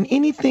book, and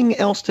anything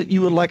else that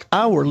you would like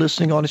our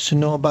listening audience to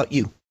know about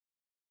you?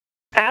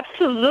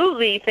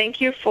 Absolutely.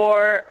 Thank you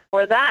for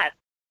that.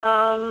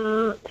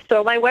 So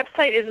my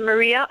website is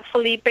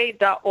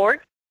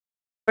mariafelipe.org.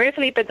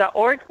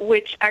 mariafelipe.org,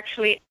 which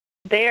actually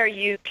there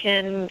you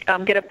can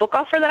get a book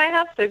offer that I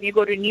have. So if you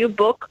go to new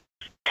book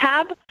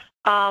tab,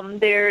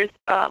 there's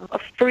a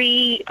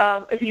free,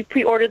 if you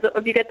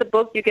if you get the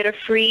book, you get a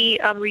free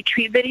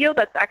retreat video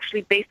that's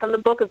actually based on the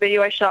book, a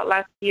video I shot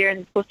last year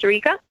in Costa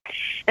Rica.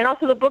 And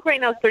also the book right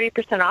now is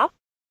 30% off.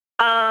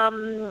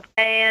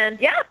 And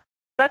yeah,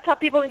 that's how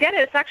people can get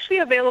it. It's actually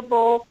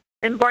available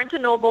in Barnes &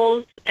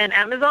 Nobles and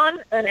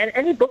Amazon and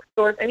any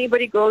bookstore. If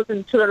anybody goes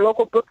into their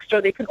local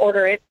bookstore, they can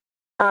order it.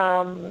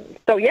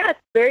 So yeah,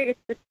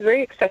 it's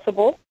very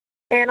accessible.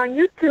 And on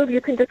YouTube,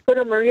 you can just go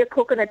to Maria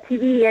Coconut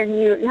TV, and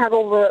you have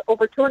over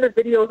 200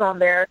 videos on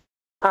there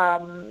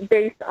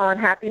based on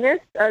happiness,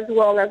 as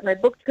well as my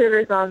book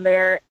trailers on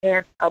there,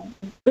 and a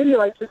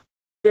video I just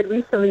did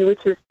recently,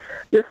 which is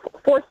your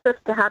 4 steps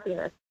to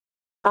happiness,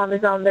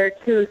 is on there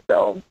too.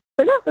 So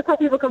yeah, that's how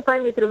people can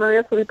find me through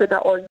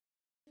mariafelipe.org.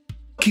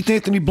 Keith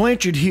Anthony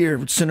Blanchard here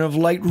with Center of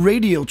Light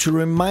Radio to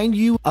remind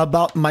you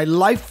about my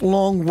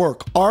lifelong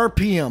work,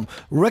 RPM,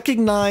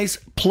 Recognize,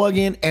 Plug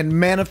In, and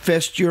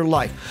Manifest Your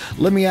Life.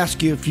 Let me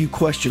ask you a few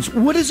questions.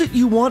 What is it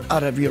you want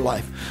out of your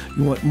life?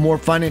 You want more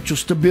financial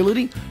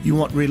stability? You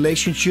want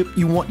relationship?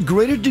 You want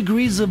greater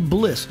degrees of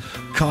bliss,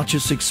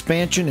 conscious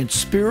expansion, and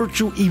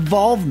spiritual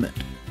evolvement?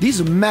 These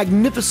are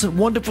magnificent,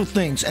 wonderful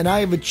things, and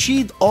I have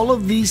achieved all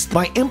of these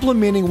by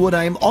implementing what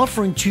I am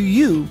offering to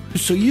you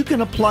so you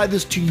can apply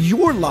this to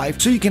your life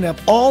so you can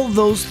have all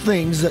those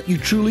things that you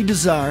truly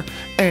desire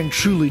and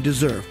truly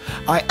deserve.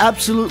 I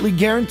absolutely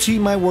guarantee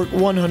my work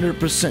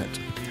 100%.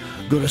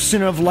 Go to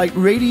Center of Light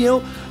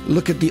Radio,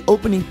 look at the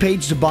opening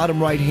page, the bottom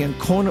right-hand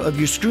corner of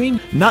your screen.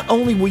 Not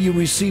only will you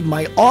receive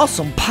my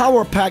awesome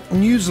Power Pack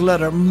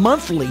newsletter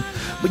monthly,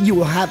 but you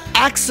will have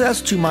access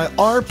to my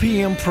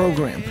RPM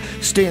program.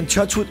 Stay in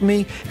touch with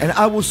me, and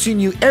I will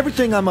send you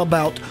everything I'm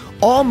about,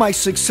 all my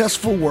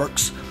successful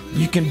works.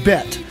 You can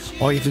bet.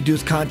 All you have to do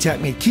is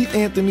contact me,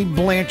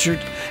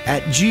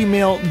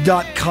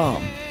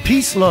 KeithAnthonyBlanchard@gmail.com.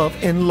 Peace, love,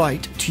 and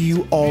light to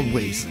you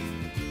always.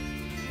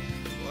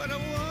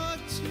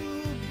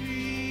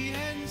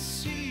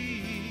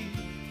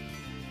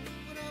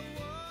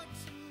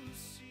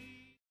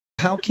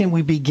 How can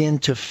we begin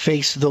to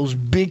face those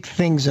big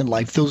things in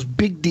life, those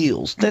big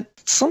deals that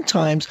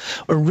sometimes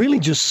are really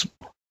just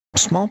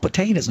small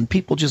potatoes and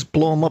people just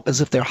blow them up as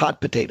if they're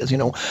hot potatoes? You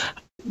know,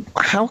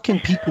 how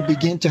can people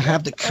begin to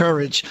have the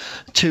courage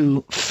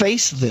to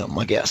face them,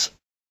 I guess?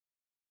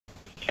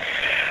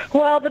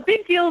 Well, the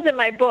big deals in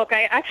my book,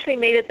 I actually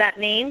made it that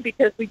name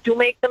because we do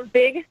make them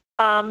big.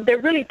 They're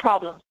really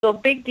problems. So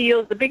big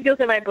deals, the big deals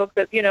in my book,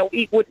 that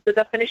the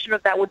definition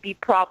of that would be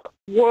problems,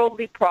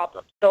 worldly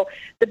problems. So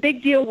the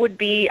big deal would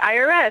be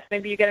IRS.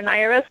 Maybe you get an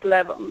IRS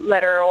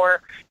letter,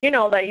 or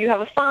that you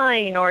have a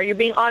fine, or you're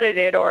being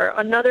audited. Or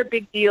another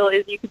big deal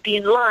is you could be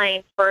in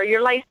line for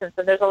your license,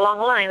 and there's a long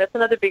line. That's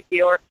another big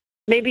deal. Or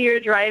maybe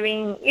you're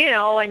driving,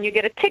 and you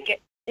get a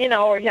ticket,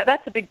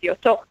 that's a big deal.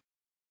 So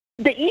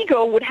the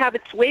ego would have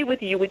its way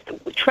with you, with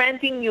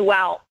transiting you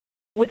out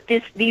with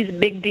these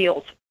big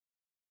deals.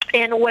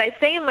 And what I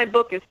say in my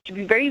book is to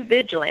be very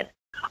vigilant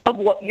of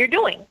what you're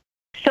doing.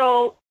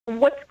 So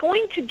what's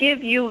going to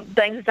give you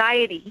the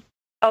anxiety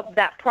of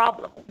that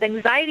problem? The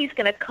anxiety is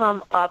going to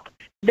come up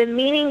the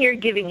meaning you're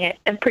giving it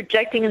and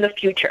projecting in the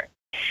future.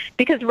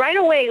 Because right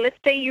away, let's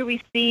say you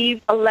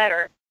receive a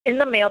letter in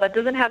the mail that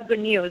doesn't have good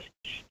news.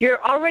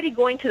 You're already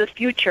going to the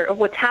future of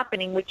what's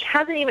happening, which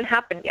hasn't even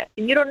happened yet,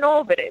 and you don't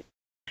know if it is.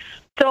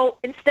 So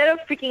instead of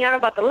freaking out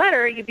about the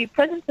letter, you'd be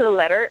present to the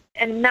letter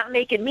and not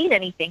make it mean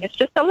anything. It's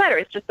just a letter.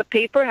 It's just a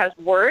paper, it has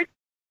words,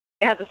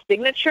 it has a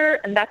signature,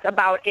 and that's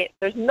about it.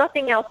 There's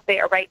nothing else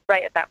there right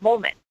at that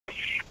moment.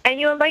 And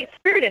you invite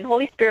Spirit in,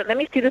 Holy Spirit, let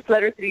me see this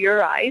letter through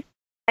your eyes.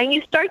 And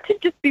you start to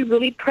just be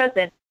really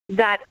present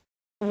that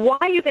why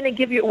are you going to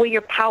give away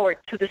your power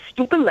to the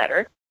stupid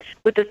letter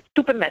with the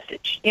stupid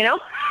message, that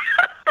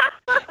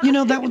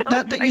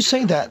you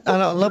say that,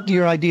 and I loved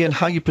your idea and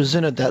how you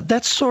presented that.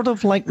 That's sort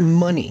of like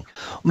money.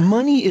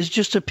 Money is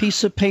just a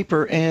piece of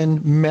paper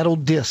and metal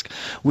disc.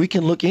 We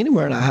can look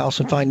anywhere in our house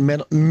and find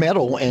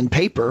metal and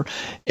paper.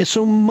 And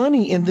so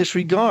money in this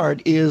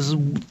regard is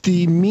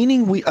the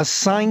meaning we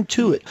assign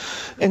to it.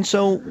 And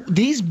so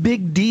these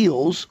big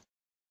deals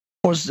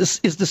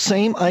is the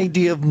same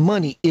idea of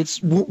money.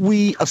 It's what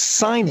we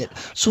assign it.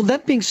 So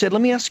that being said,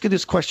 let me ask you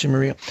this question,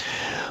 Maria.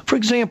 For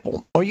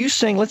example, are you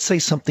saying, let's say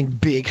something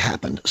big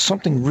happened,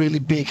 something really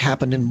big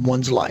happened in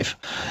one's life,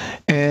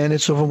 and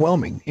it's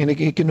overwhelming, and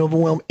it can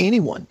overwhelm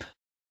anyone.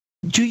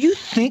 Do you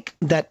think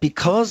that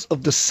because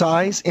of the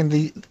size and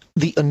the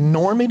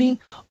enormity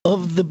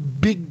of the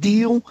big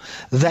deal,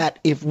 that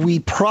if we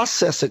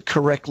process it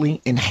correctly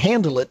and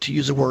handle it, to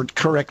use a word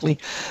correctly,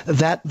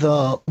 that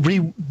the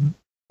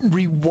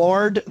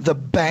reward, the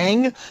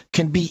bang,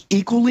 can be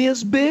equally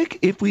as big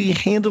if we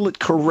handle it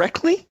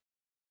correctly?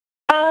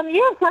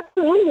 Yes,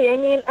 absolutely. I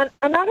mean, and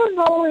I don't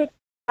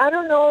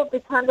know if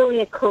it's handling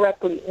it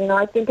correctly.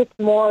 I think it's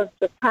more of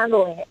just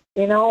handling it.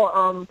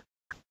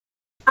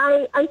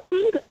 I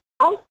think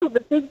also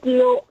the big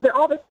deal, they're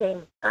all the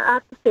same. I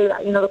have to say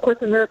that. The Course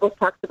in Miracles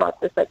talks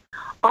about this. Like,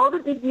 all the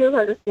big deals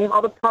are the same.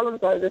 All the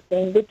problems are the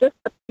same. They just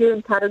appear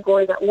in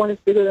category that one is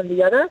bigger than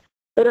the other.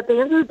 But at the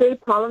end of the day,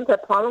 problems are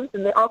problems,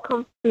 and they all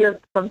come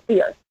from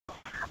fear.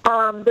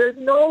 There's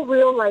no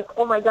real, like,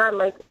 oh, my God,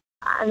 like,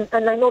 and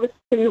I know this is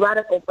pretty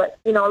radical, but,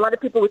 a lot of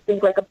people would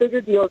think, like, a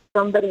bigger deal is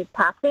somebody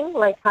passing,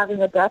 like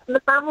having a death in the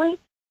family,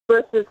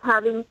 versus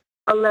having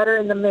a letter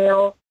in the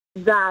mail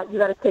that you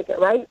got to take it,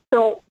 right?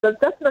 So the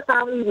death in the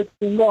family would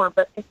be more.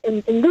 But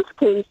in this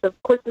case of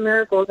Course in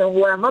Miracles and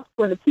what I'm up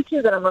to and the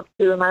teachings that I'm up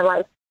to in my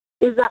life,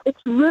 is that it's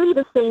really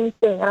the same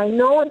thing. And I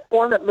know in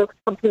form it looks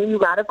completely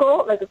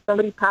radical, like if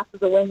somebody passes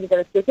away and you get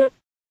a ticket,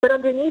 but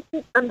underneath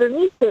it,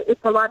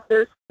 it's a lot,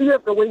 there's fear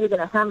of the way you're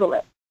going to handle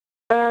it.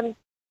 And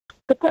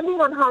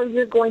depending on how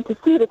you're going to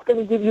see it, it's going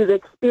to give you the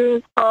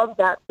experience of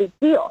that big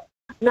deal.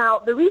 Now,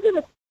 the reason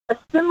it's a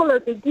similar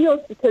big deal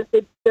is because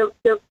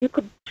you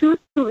could choose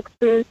to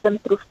experience them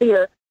through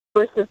fear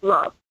versus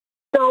love.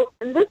 So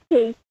in this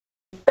case,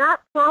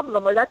 that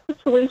problem or that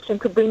situation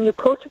could bring you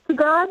closer to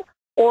God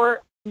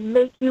or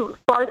make you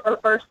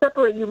or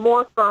separate you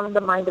more from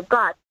the mind of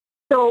God.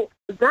 So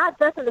that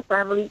death in the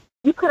family,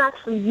 you can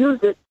actually use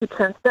it to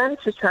transcend,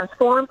 to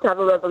transform, to have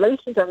a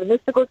revelation, to have a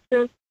mystical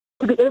experience,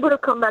 to be able to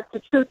come back to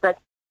truth. That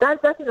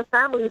death in the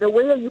family, the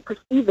way that you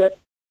perceive it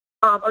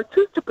or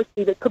choose to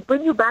perceive it, could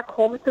bring you back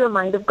home to the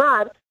mind of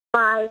God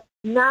by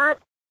not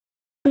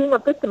being a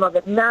victim of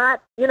it.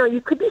 Not,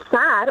 you could be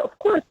sad, of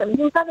course. I mean,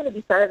 who's not going to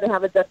be sad if they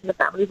have a death in the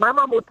family? If my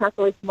mom would pass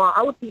away tomorrow,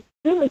 I would be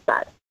extremely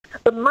sad.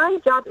 But my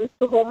job is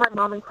to hold my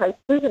mom in Christ's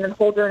vision and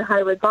hold her in high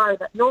regard,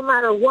 that no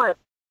matter what,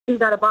 she's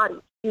not a body,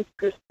 she's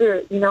your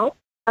spirit, And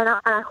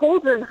I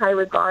hold her in high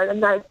regard,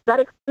 and that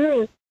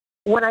experience,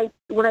 when I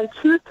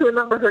choose to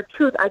remember her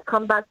truth, I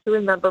come back to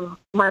remember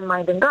my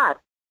mind and God.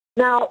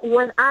 Now,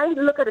 when I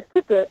look at a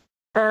ticket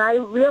and I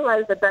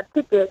realize that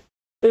ticket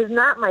is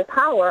not my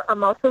power,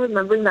 I'm also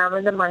remembering now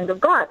in the mind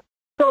of God.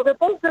 So they're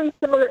both very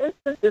similar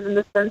instances in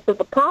the sense of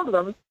the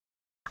problem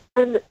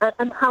and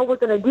how we're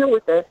going to deal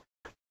with it.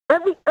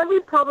 Every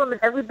problem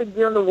and every big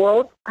deal in the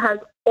world has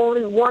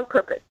only one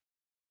purpose,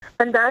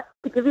 and that's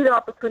to give you the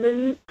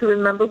opportunity to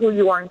remember who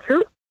you are in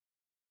truth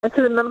and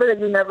to remember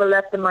that you never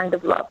left the mind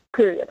of love,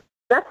 period.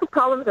 That's what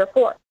problems are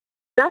for.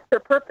 That's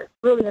their purpose,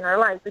 really, in our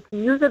lives. We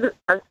can use it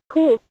as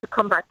tools to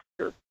come back to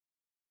truth.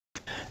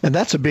 And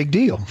that's a big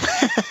deal.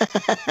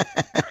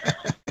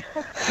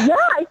 Yeah,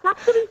 it's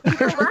actually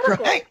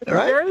radical. Right, it's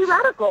right. Very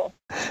radical.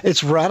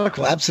 It's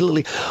radical,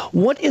 absolutely.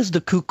 What is the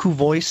cuckoo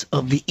voice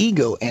of the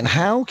ego, and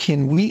how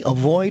can we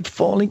avoid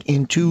falling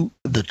into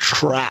the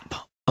trap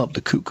of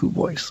the cuckoo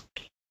voice?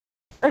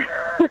 I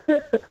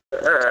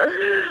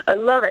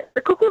love it.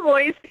 The cuckoo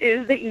voice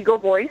is the ego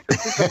voice,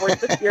 which is the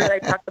voice of fear that I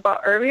talked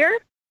about earlier.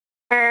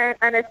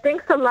 And it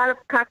thinks a lot of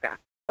caca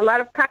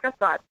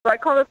thoughts. So I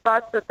call the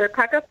thoughts that they're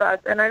caca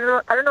thoughts. And I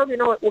don't know if you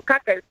know what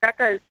caca is.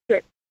 Caca is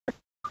shit.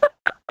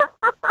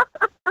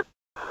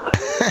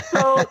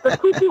 So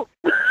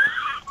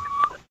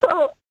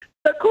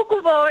the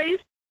cuckoo voice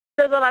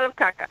does a lot of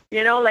caca.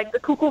 Like the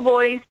cuckoo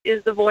voice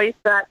is the voice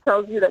that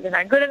tells you that you're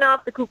not good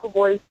enough. The cuckoo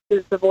voice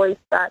is the voice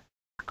that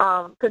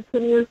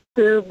continues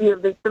to be a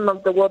victim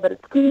of the world that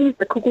it sees.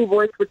 The cuckoo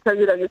voice would tell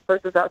you that your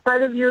source is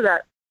outside of you,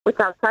 that what's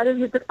outside of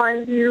you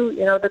defines you.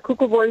 The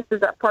cuckoo voice is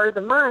that part of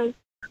the mind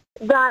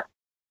that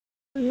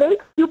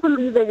makes you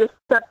believe that you're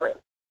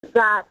separate,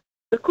 that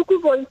the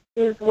cuckoo voice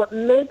is what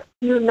makes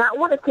you not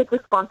want to take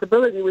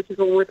responsibility, which is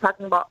what we were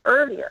talking about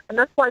earlier. And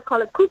that's why I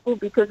call it cuckoo,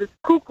 because it's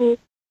cuckoo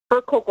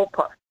for Cocoa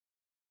Puff.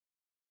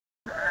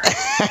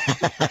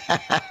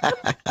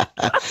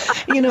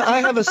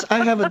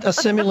 I have a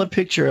similar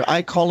picture.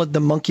 I call it the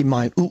monkey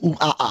mind. Ooh, ooh,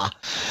 ah,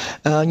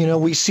 ah.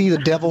 We see the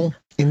devil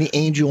and the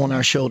angel on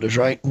our shoulders,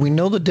 right? We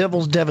know the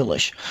devil's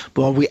devilish,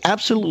 but are we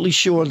absolutely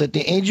sure that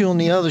the angel on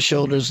the other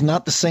shoulder is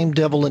not the same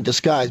devil in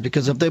disguise?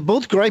 Because if they're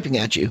both griping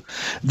at you,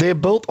 they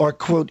both are,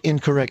 quote,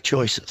 incorrect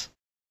choices.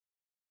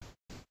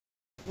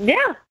 Yeah,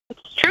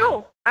 it's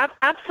true.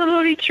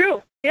 Absolutely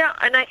true. Yeah,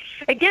 and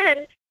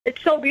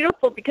it's so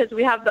beautiful because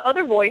we have the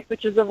other voice,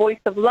 which is the voice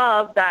of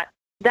love, that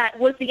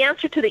was the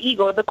answer to the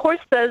ego. The Course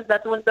says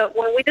that when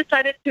we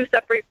decided to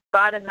separate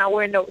God and now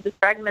we're in this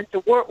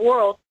fragmented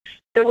world,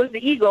 there was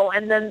the ego,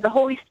 and then the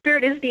Holy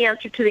Spirit is the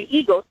answer to the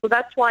ego. So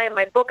that's why in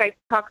my book I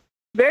talk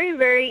very,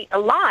 very a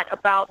lot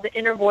about the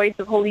inner voice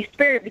of Holy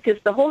Spirit, because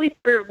the Holy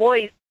Spirit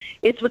voice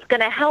is what's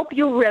going to help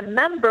you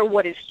remember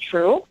what is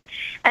true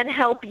and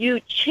help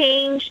you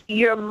change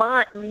your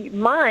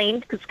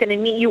mind, because it's going to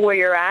meet you where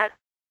you're at,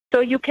 so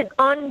you can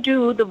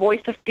undo the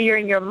voice of fear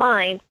in your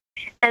mind.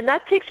 And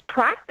that takes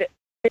practice.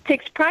 It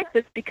takes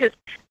practice because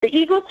the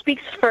ego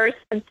speaks first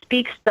and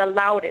speaks the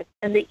loudest.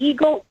 And the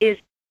ego is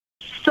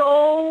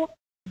so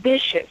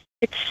vicious.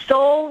 It's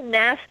so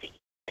nasty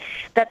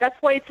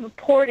that's why it's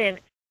important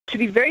to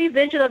be very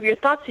vigilant of your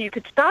thoughts so you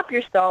could stop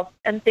yourself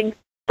and think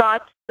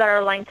thoughts that are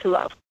aligned to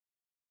love.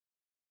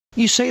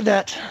 You say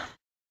that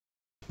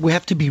we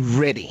have to be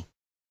ready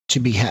to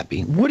be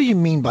happy. What do you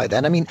mean by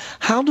that? I mean,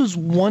 how does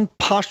one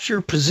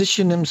posture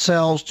position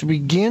themselves to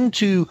begin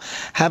to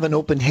have an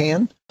open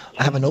hand,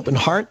 have an open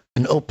heart,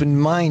 an open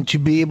mind, to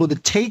be able to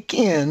take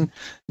in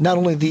not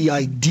only the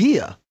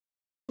idea,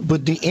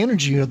 but the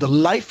energy or the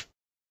life,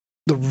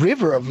 the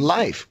river of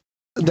life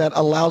that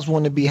allows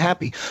one to be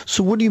happy?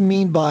 So what do you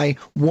mean by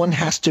one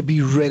has to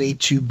be ready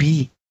to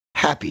be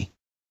happy?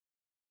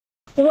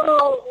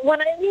 Well,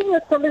 when I mean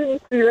that somebody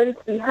needs to be ready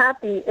to be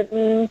happy, it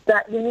means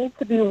that you need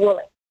to be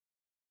willing.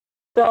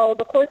 So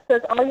the Course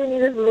says all you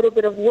need is a little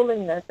bit of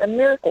willingness, and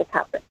miracles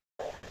happen.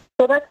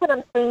 So that's what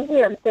I'm saying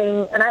here. I'm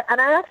saying, and I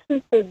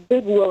actually say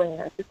big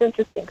willingness. It's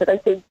interesting because I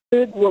say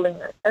big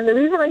willingness. And the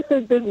reason I say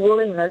big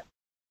willingness,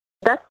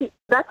 that's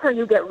how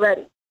you get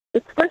ready.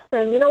 It's first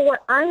saying, you know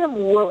what, I am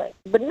willing,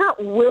 but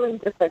not willing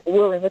just like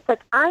willing. It's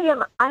like I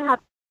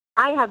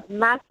have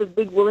massive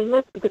big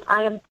willingness because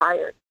I am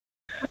tired.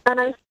 And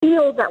I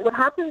feel that what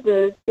happens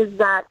is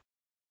that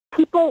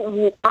people,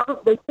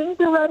 they think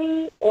they're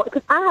ready, or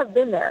because I have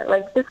been there.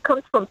 Like, this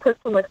comes from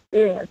personal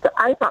experience. So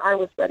I thought I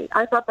was ready.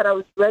 I thought that I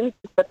was ready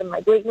to step in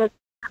my greatness.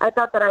 I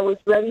thought that I was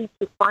ready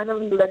to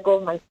finally let go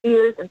of my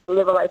fears and to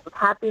live a life of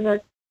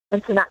happiness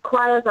and to not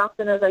cry as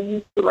often as I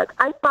used to. Like,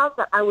 I thought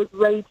that I was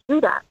ready to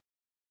do that.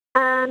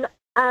 And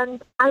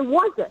I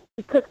wasn't,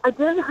 because I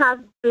didn't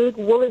have big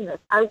willingness.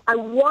 I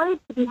wanted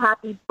to be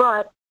happy,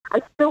 but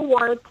I still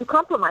wanted to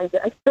compromise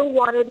it. I still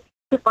wanted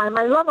to find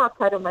my love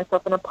outside of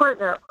myself and a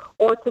partner,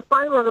 or to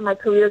find love in my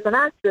career as an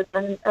actress,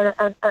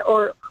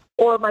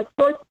 or my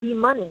source be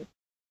money.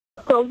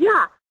 So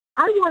yeah,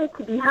 I wanted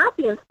to be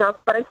happy and stuff,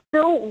 but I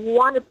still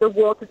wanted the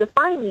world to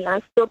define me, and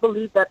I still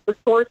believed that the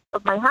source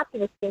of my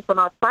happiness came from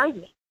outside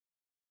me.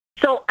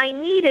 So I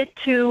needed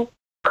to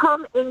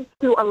come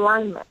into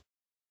alignment.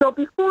 So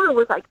before it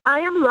was like, I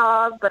am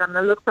love, but I'm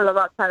going to look for love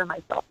outside of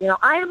myself. You know,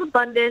 I am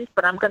abundance,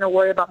 but I'm going to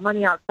worry about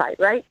money outside,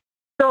 right?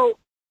 So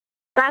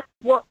that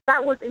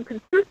was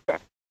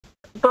inconsistent.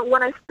 But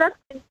when I stepped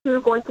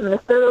into going to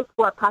ministerial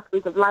school at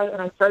Pathways of Light,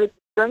 and I started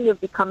the journey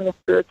of becoming a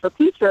spiritual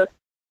teacher,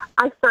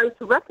 I started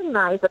to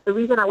recognize that the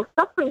reason I was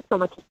suffering so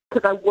much is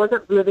because I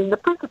wasn't living the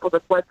principles.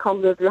 That's why it's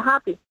called Live Your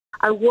Happy.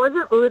 I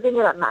wasn't living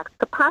it at max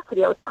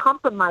capacity. I was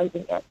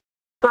compromising it.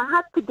 So I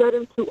had to get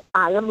into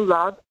I am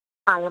love,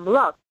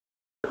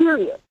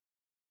 period.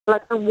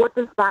 Like, and what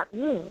does that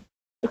mean?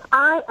 If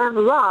I am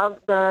love,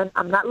 then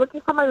I'm not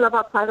looking for my love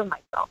outside of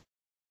myself.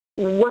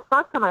 What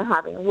thoughts am I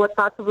having? What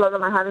thoughts of love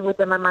am I having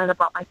within my mind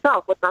about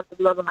myself? What thoughts of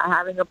love am I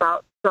having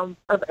about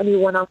of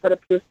anyone else that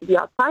appears to be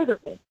outside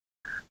of me?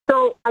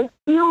 So I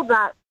feel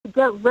that to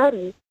get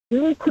ready,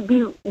 you need to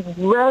be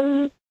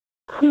ready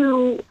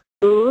to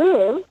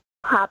live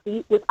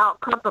happy without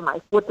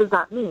compromise. What does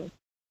that mean?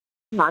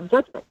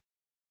 Non-judgment,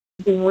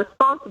 being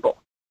responsible,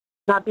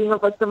 not being a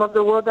victim of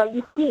the world that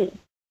you see.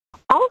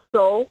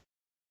 Also,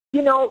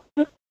 you know,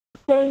 just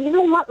saying, you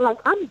know what, like,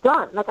 I'm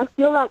done. Like, I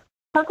feel like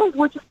sometimes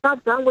we're just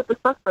not done with the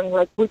suffering.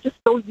 Like, we're just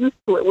so used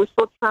to it. We're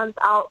so trans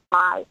out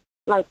by,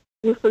 like,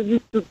 we're so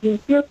used to being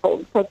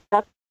fearful. It's like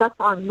that's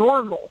our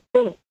normal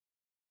thing.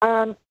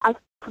 And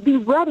to be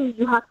ready,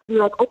 you have to be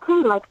like, okay,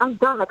 like, I'm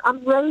done. Like,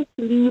 I'm ready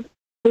to leave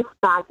this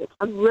baggage.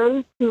 I'm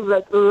ready to,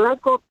 like,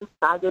 let go of this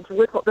baggage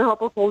with the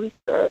help of Holy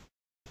Spirit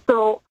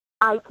so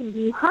I can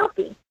be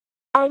happy.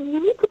 And you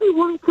need to be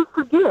willing to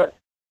forgive,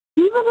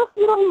 even if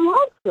you don't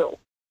want to.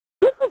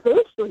 This is the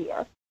issue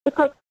here. It's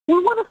like, we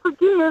want to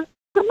forgive,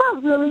 but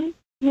not really,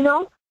 you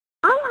know.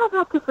 I have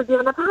had to forgive,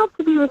 and I've had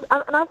to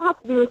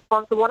be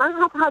responsible, and I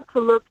have had to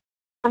look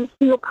and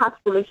heal past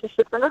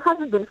relationships, and it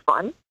hasn't been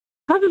fun.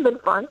 It hasn't been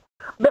fun,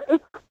 but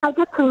I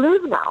get to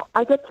live now.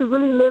 I get to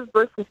really live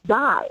versus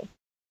die.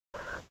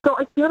 So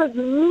I feel like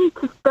you need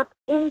to step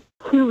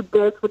into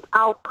this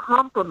without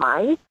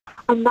compromise,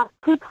 and that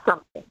takes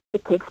something.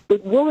 It takes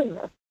big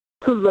willingness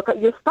to look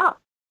at your stuff.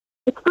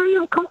 It's very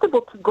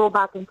uncomfortable to go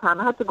back in time.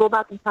 I had to go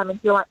back in time and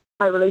heal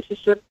my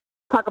relationship,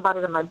 talk about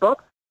it in my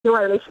book, heal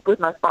my relationship with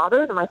my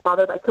father, and my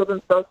father that killed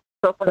himself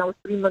when I was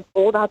 3 months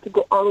old. I had to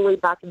go all the way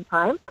back in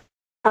time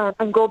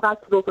and go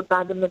back to those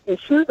abandonment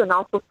issues, and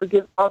also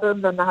forgive other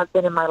men that have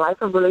been in my life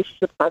and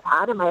relationships I've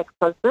had, and my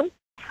ex-husband.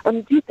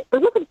 And it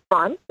wasn't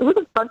fun. It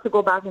wasn't fun to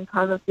go back in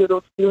time and feel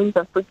those feelings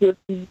and forgive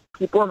these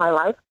people in my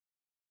life.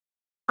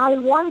 I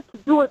wanted to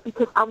do it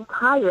because I'm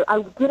tired.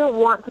 I didn't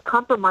want to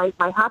compromise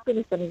my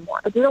happiness anymore.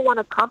 I didn't want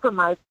to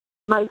compromise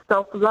my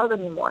self-love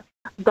anymore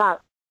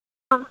that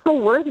I'm so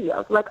worthy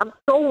of. Like, I'm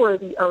so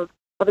worthy of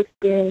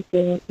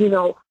experiencing, you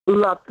know,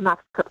 love to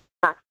max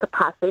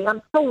capacity.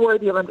 I'm so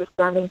worthy of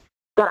understanding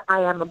that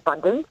I am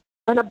abundant.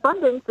 And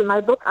abundance in my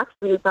book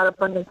actually is not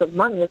abundance of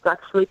money. It's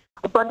actually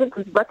abundance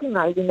is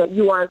recognizing that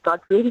you are as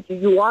God created you.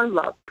 You are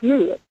love,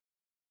 period.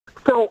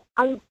 So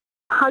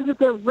how you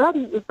get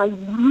ready is by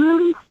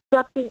really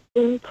stepping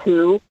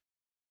into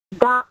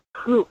that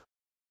truth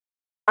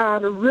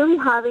and really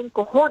having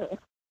cojones,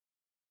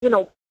 you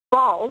know,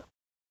 balls,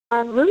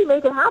 and really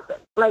make it happen.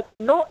 Like,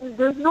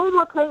 there's no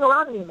more playing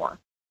around anymore.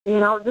 You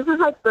know, this is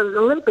like the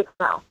Olympics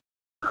now.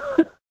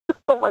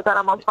 Oh my God,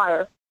 I'm on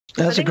fire.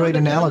 That's a great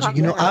analogy.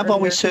 You know, I've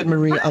always said,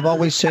 Maria, and that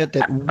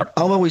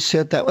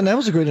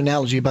was a great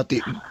analogy about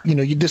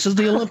this is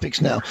the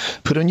Olympics now.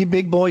 Put on your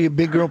big boy, your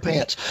big girl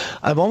pants.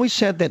 I've always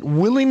said that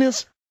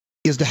willingness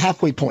is the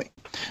halfway point,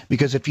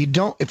 because if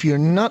you're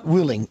not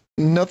willing,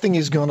 nothing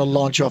is going to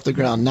launch off the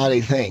ground, not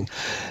a thing.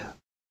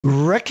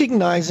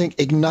 Recognizing,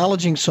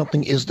 acknowledging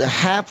something is the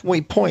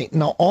halfway point.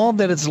 Now, all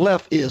that is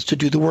left is to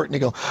do the work. And they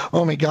go,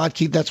 oh my God,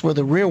 Keith, that's where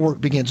the real work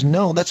begins.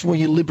 No, that's where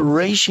your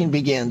liberation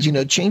begins. You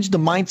know, change the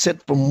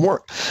mindset from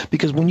work.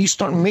 Because when you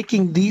start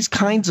making these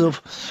kinds of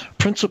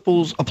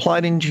principles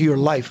applied into your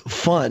life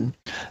fun,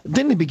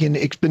 then they begin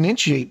to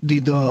exponentiate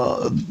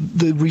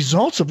the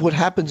results of what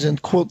happens in,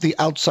 quote, the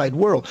outside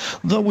world.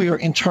 Though we are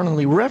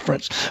internally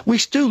referenced, we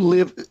still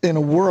live in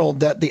a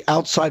world that the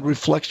outside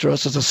reflects to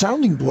us as a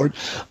sounding board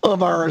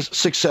of our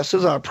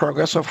successes, our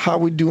progress, of how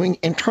we're doing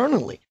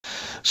internally.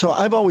 So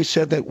I've always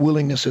said that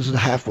willingness is the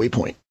halfway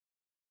point.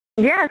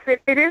 Yes,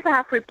 it is a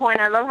halfway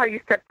point. I love how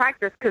you said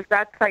practice, because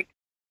that's like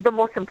the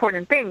most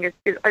important thing is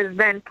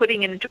then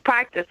putting it into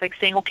practice, like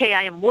saying, okay,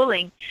 I am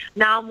willing.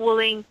 Now I'm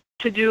willing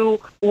to do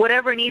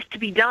whatever needs to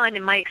be done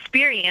in my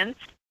experience,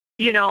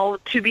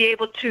 to be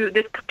able to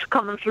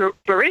come into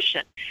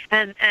fruition.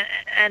 And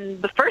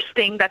the first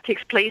thing that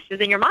takes place is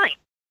in your mind,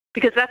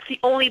 because that's the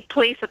only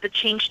place that the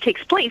change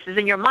takes place, is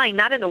in your mind,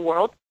 not in the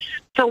world.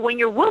 So when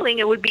you're willing,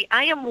 it would be,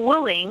 I am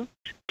willing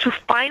to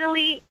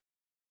finally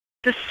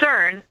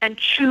discern and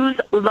choose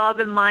love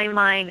in my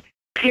mind,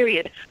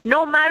 period.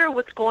 No matter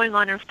what's going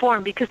on in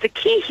form, because the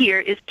key here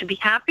is to be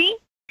happy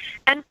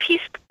and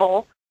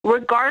peaceful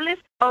regardless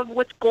of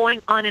what's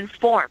going on in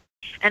form.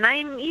 And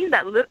I mean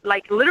that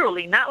like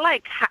literally, not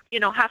like,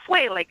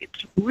 halfway, like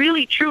it's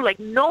really true. Like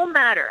no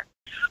matter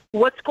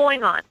what's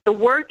going on, the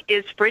work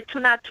is for it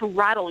not to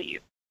rattle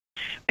you,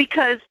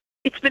 because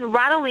it's been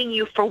rattling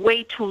you for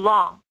way too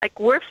long. Like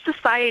we're a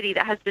society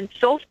that has been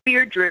so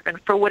fear-driven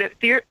for what it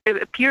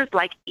appears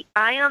like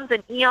ions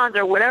and eons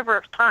or whatever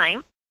of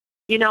time,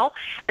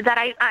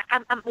 that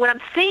I'm what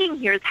I'm saying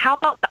here is, how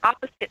about the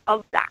opposite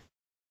of that?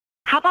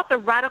 How about the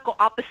radical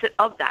opposite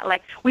of that?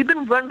 Like, we've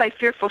been run by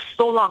fear for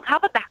so long. How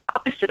about the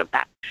opposite of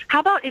that?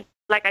 How about if,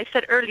 like I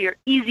said earlier,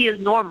 easy is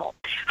normal?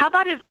 How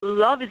about if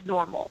love is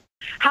normal?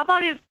 How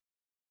about if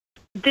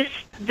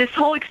this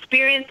whole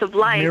experience of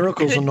life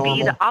Miracles could are normal.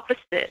 be the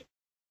opposite?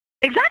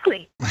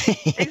 Exactly.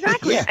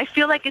 Exactly. Yeah. I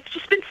feel like it's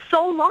just been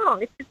so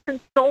long. It's just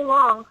been so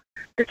long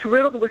that's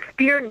riddled with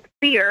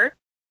fear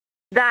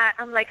that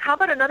I'm like, how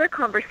about another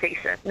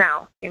conversation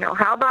now?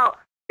 How about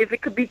if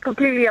it could be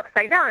completely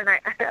upside down? And I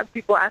have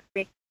people ask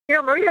me,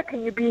 Maria,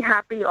 can you be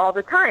happy all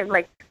the time?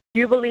 Like, do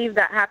you believe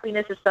that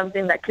happiness is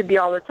something that could be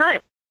all the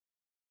time?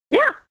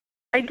 Yeah,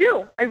 I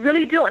do. I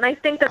really do. And I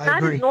think that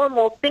agree. is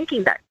normal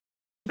thinking. That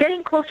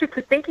getting closer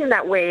to thinking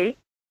that way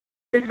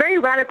is very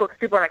radical, because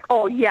people are like,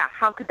 oh, yeah,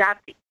 how could that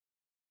be?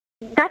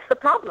 That's the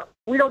problem.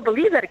 We don't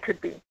believe that it could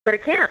be, but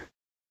it can.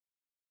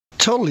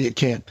 Totally it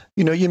can.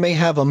 You may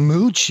have a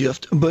mood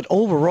shift, but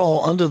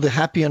overall, under the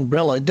happy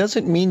umbrella, it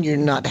doesn't mean you're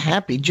not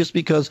happy just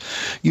because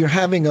you're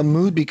having a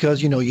mood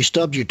because, you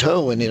stubbed your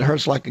toe and it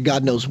hurts like a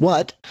God knows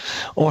what.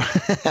 Or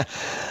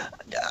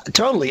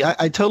totally,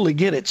 I totally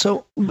get it.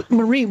 So,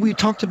 Marie, we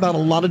talked about a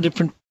lot of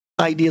different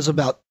ideas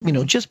about,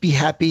 just be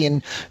happy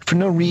and for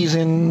no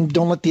reason,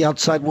 don't let the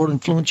outside world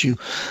influence you.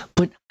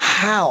 But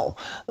how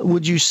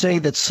would you say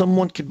that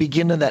someone could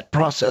begin in that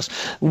process?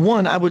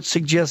 One, I would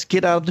suggest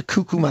get out of the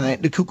cuckoo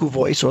mind, the cuckoo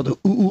voice, or the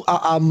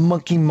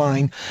monkey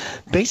mind.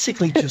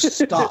 Basically, just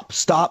stop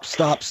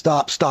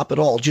it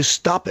all. Just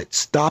stop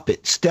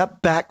it.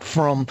 Step back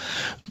from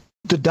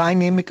the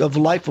dynamic of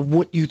life of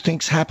what you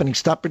think's happening.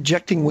 Stop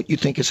projecting what you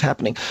think is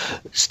happening.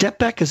 Step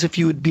back as if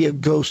you would be a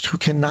ghost who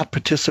cannot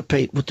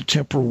participate with the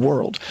temporal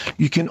world.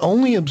 You can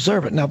only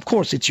observe it. Now, of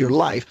course, it's your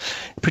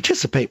life.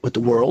 Participate with the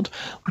world.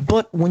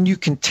 But when you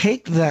can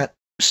take that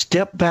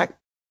step back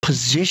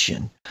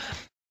position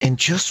and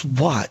just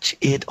watch,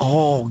 it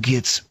all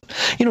gets,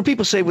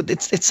 people say, well,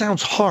 it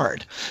sounds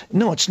hard.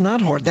 No, it's not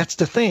hard. That's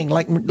the thing.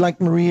 Like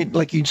Maria,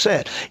 like you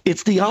said,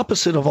 it's the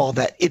opposite of all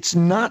that. It's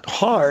not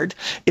hard.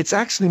 It's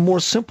actually more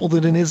simple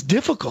than it is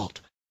difficult.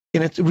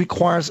 And it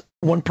requires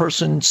one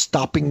person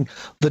stopping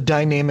the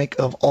dynamic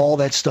of all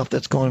that stuff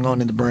that's going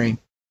on in the brain.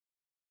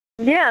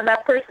 Yeah,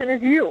 that person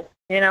is you,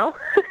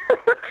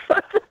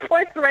 Such a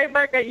points right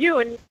back at you.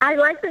 And I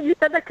like that you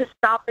said that, because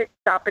stop it.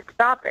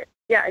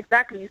 Yeah,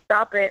 exactly. You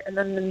stop it, and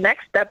then the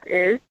next step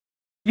is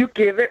you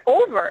give it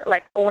over.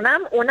 Like when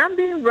I'm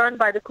being run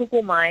by the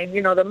cuckoo mind,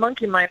 the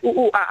monkey mind.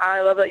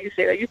 I love that you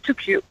say that. You're too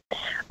cute.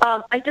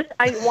 I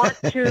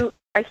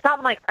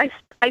stop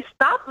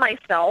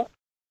myself,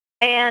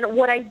 and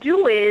what I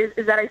do is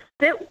that I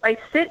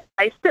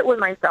sit with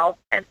myself,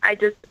 and I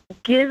just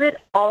give it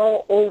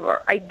all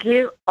over. I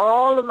give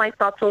all of my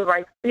thoughts over.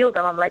 I feel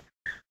them. I'm like,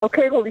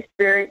 okay, Holy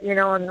Spirit,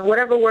 and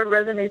whatever word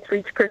resonates for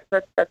each person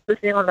that's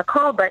listening on the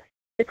call, but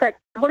it's like,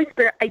 Holy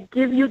Spirit, I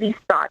give you these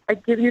thoughts. I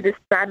give you this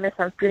sadness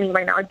I'm feeling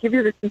right now. I give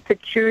you this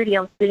insecurity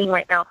I'm feeling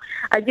right now.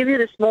 I give you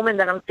this moment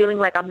that I'm feeling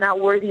like I'm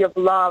not worthy of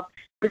love.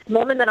 This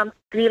moment that I'm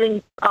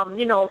feeling,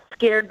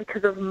 scared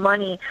because of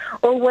money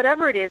or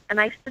whatever it is.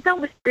 And I sit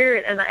down with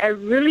Spirit, and I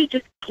really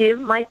just give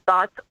my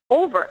thoughts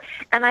over.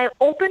 And I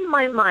open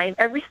my mind,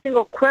 every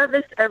single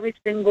crevice, every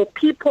single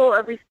peephole,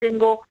 every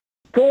single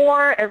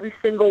door, every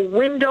single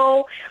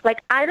window.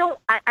 Like I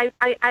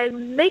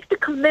make the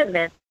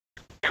commitment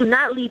to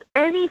not leave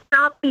any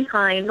thought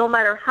behind, no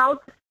matter how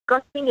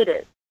disgusting it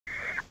is.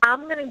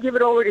 I'm going to give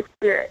it over to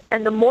Spirit.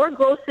 And the more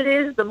gross it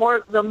is, the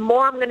more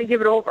I'm going to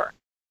give it over.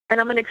 And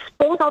I'm going to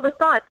expose all the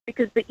thoughts,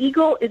 because the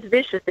ego is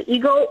vicious. The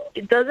ego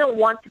doesn't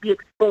want to be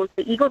exposed.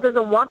 The ego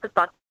doesn't want the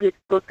thoughts to be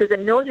exposed, because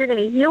it knows you're going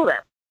to heal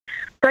them.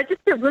 So I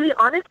just get really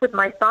honest with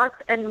my thoughts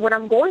and what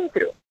I'm going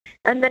through.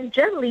 And then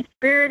gently,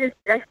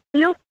 I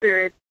feel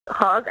Spirit's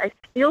hug. I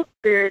feel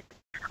Spirit's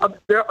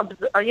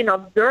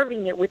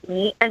observing it with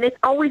me, and it's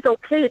always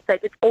okay. It's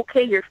like, it's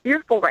okay, you're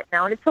fearful right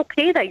now, and it's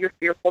okay that you're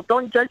fearful.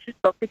 Don't judge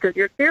yourself because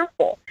you're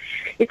fearful.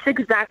 It's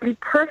exactly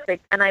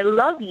perfect, and I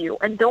love you,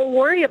 and don't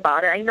worry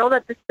about it. I know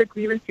that this is a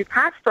grievance you've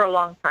had for a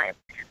long time,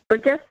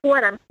 but guess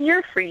what? I'm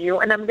here for you,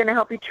 and I'm going to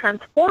help you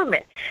transform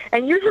it.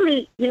 And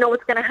usually,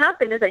 what's going to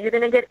happen is that you're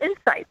going to get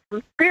insights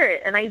from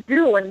Spirit, and I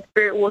do, and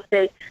Spirit will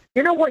say,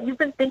 you know what, you've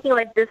been thinking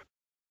like this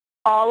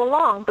all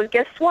along, but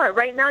guess what?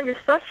 Right now you're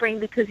suffering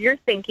because you're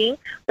thinking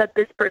that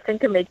this person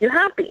can make you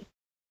happy.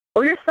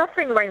 Or you're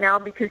suffering right now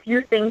because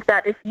you think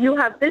that if you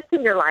have this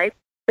in your life,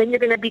 then you're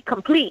going to be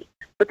complete.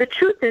 But the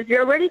truth is,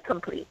 you're already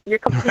complete. You're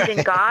complete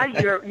in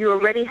God. You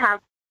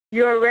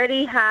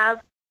already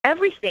have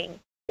everything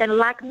and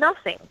lack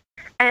nothing.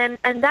 And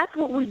that's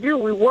what we do.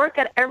 We work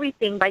at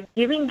everything by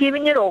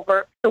giving it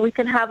over so we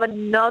can have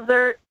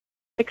another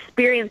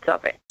experience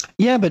of it.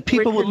 Yeah, but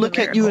people will look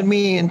at you and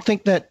me and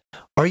think that,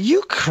 are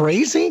you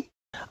crazy?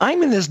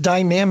 I'm in this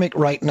dynamic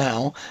right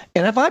now,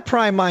 and if I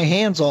pry my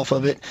hands off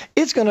of it,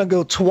 it's going to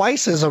go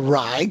twice as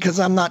awry because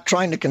I'm not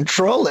trying to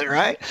control it,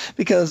 right?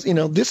 Because,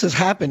 this is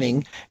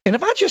happening. And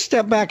if I just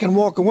step back and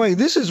walk away,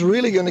 this is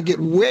really going to get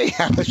way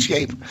out of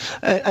shape.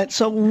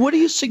 So what do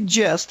you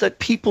suggest that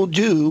people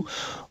do?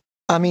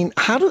 I mean,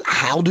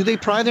 how do they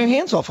pry their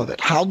hands off of it?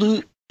 How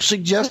do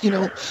suggest,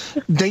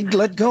 they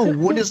let go?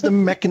 What is the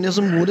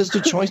mechanism? What is the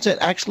choice that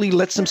actually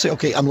lets them say,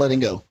 okay, I'm letting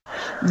go?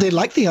 They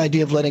like the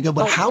idea of letting go,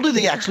 but how do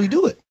they actually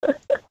do it?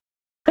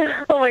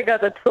 Oh my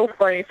God, that's so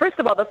funny. First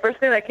of all, the first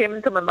thing that came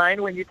into my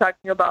mind when you're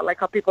talking about like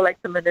how people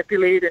like to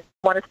manipulate and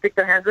want to stick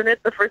their hands in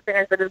it, the first thing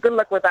I said is good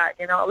luck with that.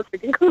 I was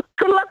thinking, good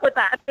luck with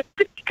that,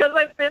 because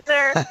I've been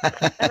there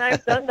and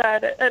I've done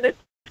that,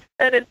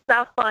 and it's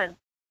not fun.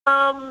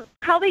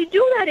 How they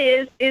do that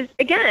is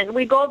again,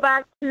 we go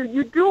back to,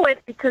 you do it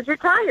because you're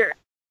tired.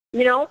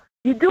 You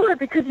do it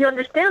because you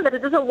understand that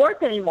it doesn't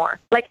work anymore.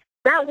 Like,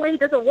 that way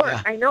doesn't work.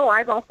 Yeah. I know,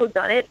 I've also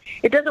done it.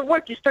 It doesn't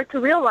work. You start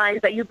to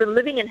realize that you've been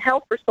living in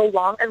hell for so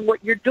long, and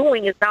what you're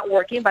doing is not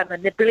working. By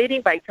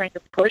manipulating, by trying to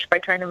push, by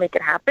trying to make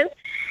it happen,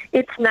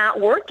 it's not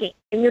working.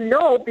 And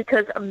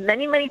because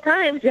many, many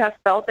times you have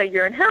felt that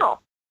you're in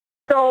hell.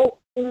 So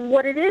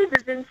what it is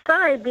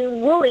inside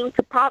being willing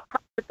to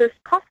there's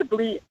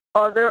possibly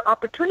other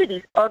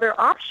opportunities, other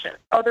options,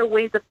 other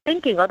ways of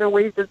thinking, other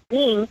ways of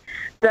being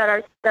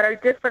that are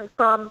different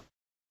from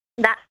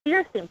that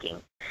fear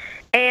thinking.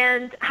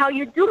 And how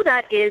you do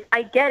that is,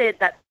 I get it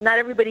that not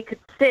everybody could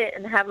sit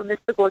and have a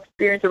mystical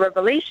experience or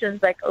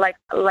revelations like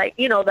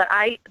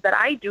that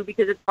I do,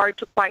 because it's hard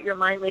to quiet your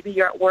mind. Maybe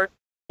you're at work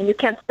and you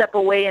can't step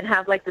away and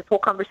have like this whole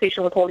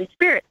conversation with Holy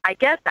Spirit. I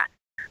get that.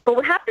 But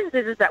what happens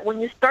is that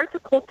when you start to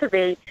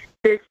cultivate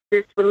this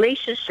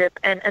relationship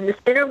and this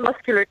inner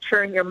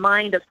musculature in your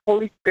mind of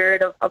Holy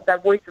Spirit, of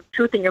that voice of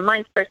truth in your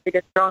mind starts to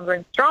get stronger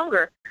and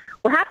stronger,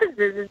 what happens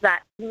is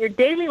that in your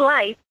daily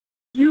life,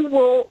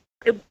 you'll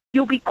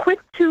be quick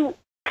to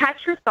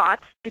catch your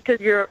thoughts because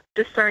you're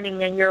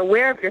discerning and you're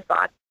aware of your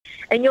thoughts,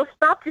 and you'll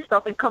stop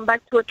yourself and come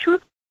back to a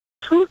truth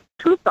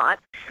thought,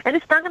 and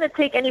it's not going to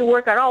take any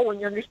work at all when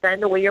you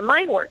understand the way your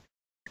mind works.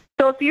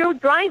 So if you're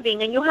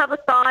driving and you have a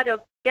thought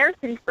of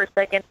scarcity for a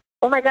second,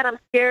 oh my God, I'm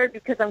scared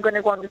because I'm going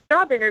to go on this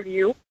job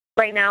interview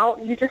right now,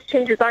 you just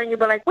change your thought and you'll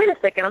be like, wait a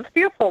second, I'm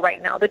fearful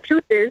right now. The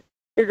truth is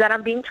that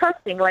I'm being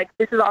trusting, like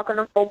this is all going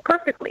to unfold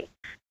perfectly.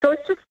 So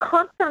it's just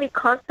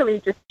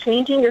constantly just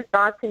changing your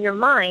thoughts in your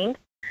mind,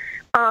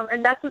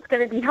 and that's what's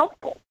going to be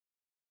helpful.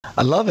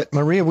 I love it.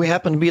 Maria, we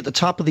happen to be at the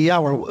top of the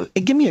hour.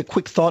 Give me a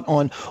quick thought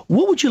on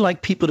what would you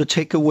like people to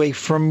take away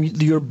from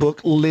your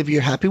book, Live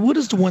Your Happy? What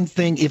is the one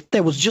thing, if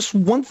there was just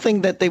one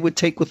thing that they would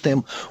take with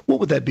them, what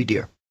would that be,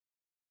 dear?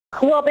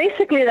 Well,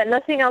 basically that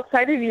nothing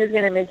outside of you is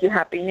going to make you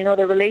happy.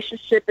 The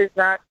relationship is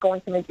not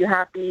going to make you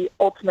happy.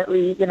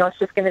 Ultimately, it's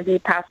just going to be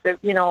passive,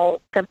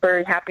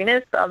 temporary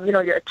happiness.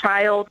 You're a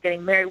child,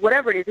 getting married,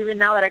 whatever it is. Even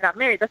now that I got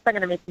married, that's not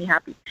going to make me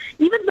happy.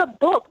 Even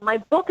my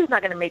book is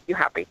not going to make you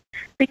happy,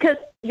 because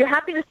your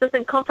happiness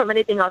doesn't come from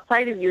anything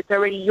outside of you. It's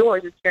already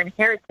yours. It's your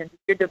inheritance.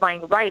 It's your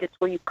divine right. It's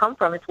where you come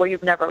from. It's where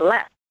you've never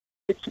left.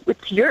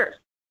 It's yours.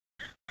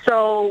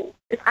 So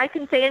if I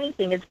can say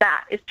anything, it's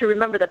to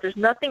remember that there's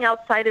nothing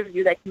outside of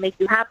you that can make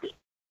you happy,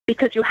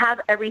 because you have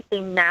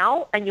everything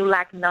now and you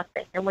lack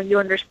nothing. And when you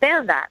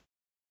understand that,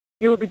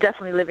 you will be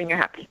definitely living your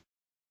happy.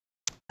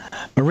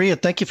 Maria,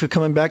 thank you for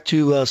coming back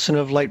to Center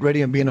of Light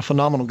Radio and being a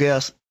phenomenal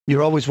guest.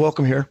 You're always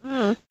welcome here.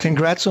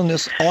 Congrats on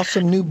this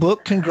awesome new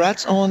book.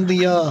 Congrats on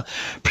the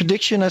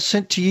prediction I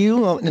sent to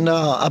you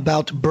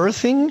about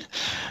birthing.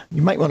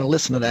 You might want to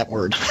listen to that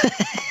word.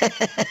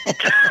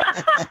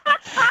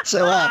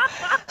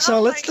 So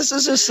let's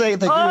just say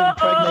that you're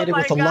impregnated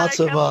with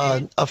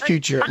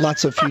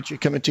lots of future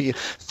coming to you.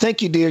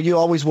 Thank you, dear. You're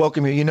always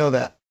welcome here. You know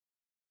that.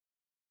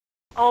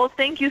 Oh,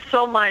 thank you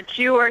so much.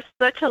 You are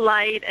such a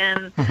light,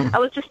 and I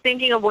was just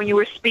thinking of when you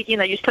were speaking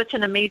that you're such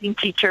an amazing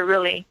teacher,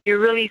 really. You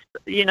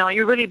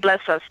really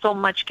bless us so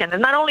much, Ken.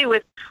 And not only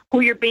with who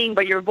you're being,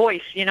 but your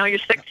voice, your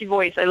sexy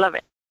voice. I love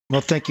it.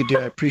 Well, thank you,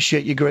 dear. I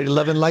appreciate you. Great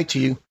love and light to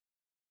you.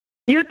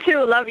 You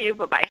too. Love you.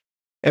 Bye-bye.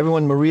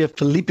 everyone, Maria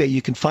Felipe,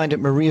 you can find it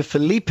at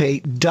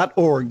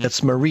mariafelipe.org.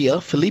 That's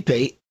Maria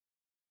Felipe,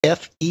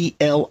 FELIPE.org.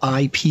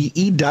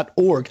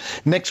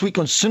 Next week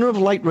on Center of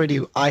Light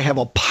Radio, I have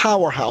a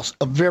powerhouse,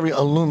 a very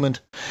illumined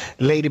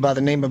lady by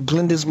the name of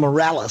Glendiz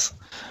Morales.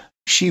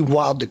 She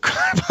wowed the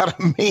crap out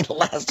of me the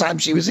last time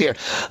she was here.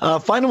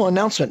 Final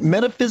announcement.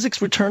 Metaphysics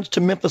returns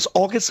to Memphis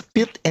August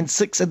 5th and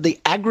 6th at the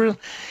Agri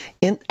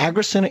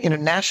Center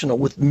International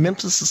with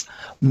Memphis'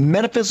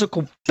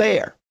 Metaphysical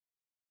Fair.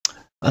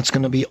 That's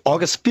going to be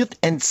August 5th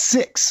and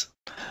 6th.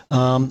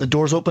 The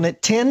doors open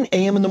at 10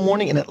 a.m. in the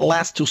morning, and it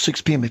lasts till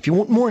 6 p.m. If you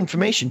want more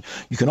information,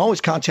 you can always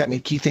contact me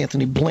at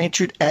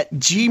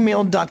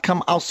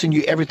KeithAnthonyBlanchard@gmail.com. I'll send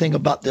you everything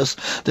about this.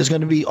 There's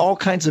going to be all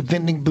kinds of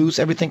vending booths,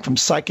 everything from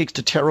psychics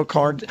to tarot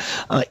cards,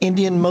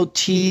 Indian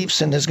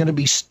motifs, and there's going to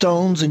be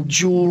stones and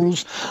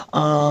jewels,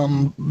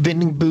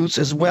 vending booths,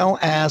 as well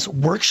as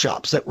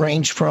workshops that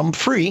range from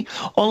free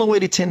all the way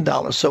to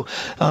 $10. So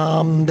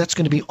that's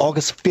going to be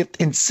August 5th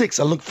and 6th.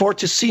 I look forward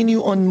to seeing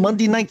you on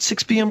Monday night,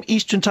 6 p.m.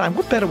 Eastern Time.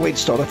 What better way to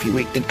start off your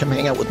week than come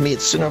hang out with me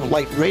at Center of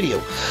Light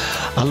Radio?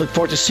 I look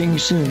forward to seeing you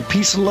soon.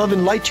 Peace, love,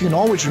 and light. You can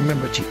always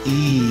remember to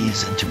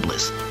ease into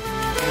bliss.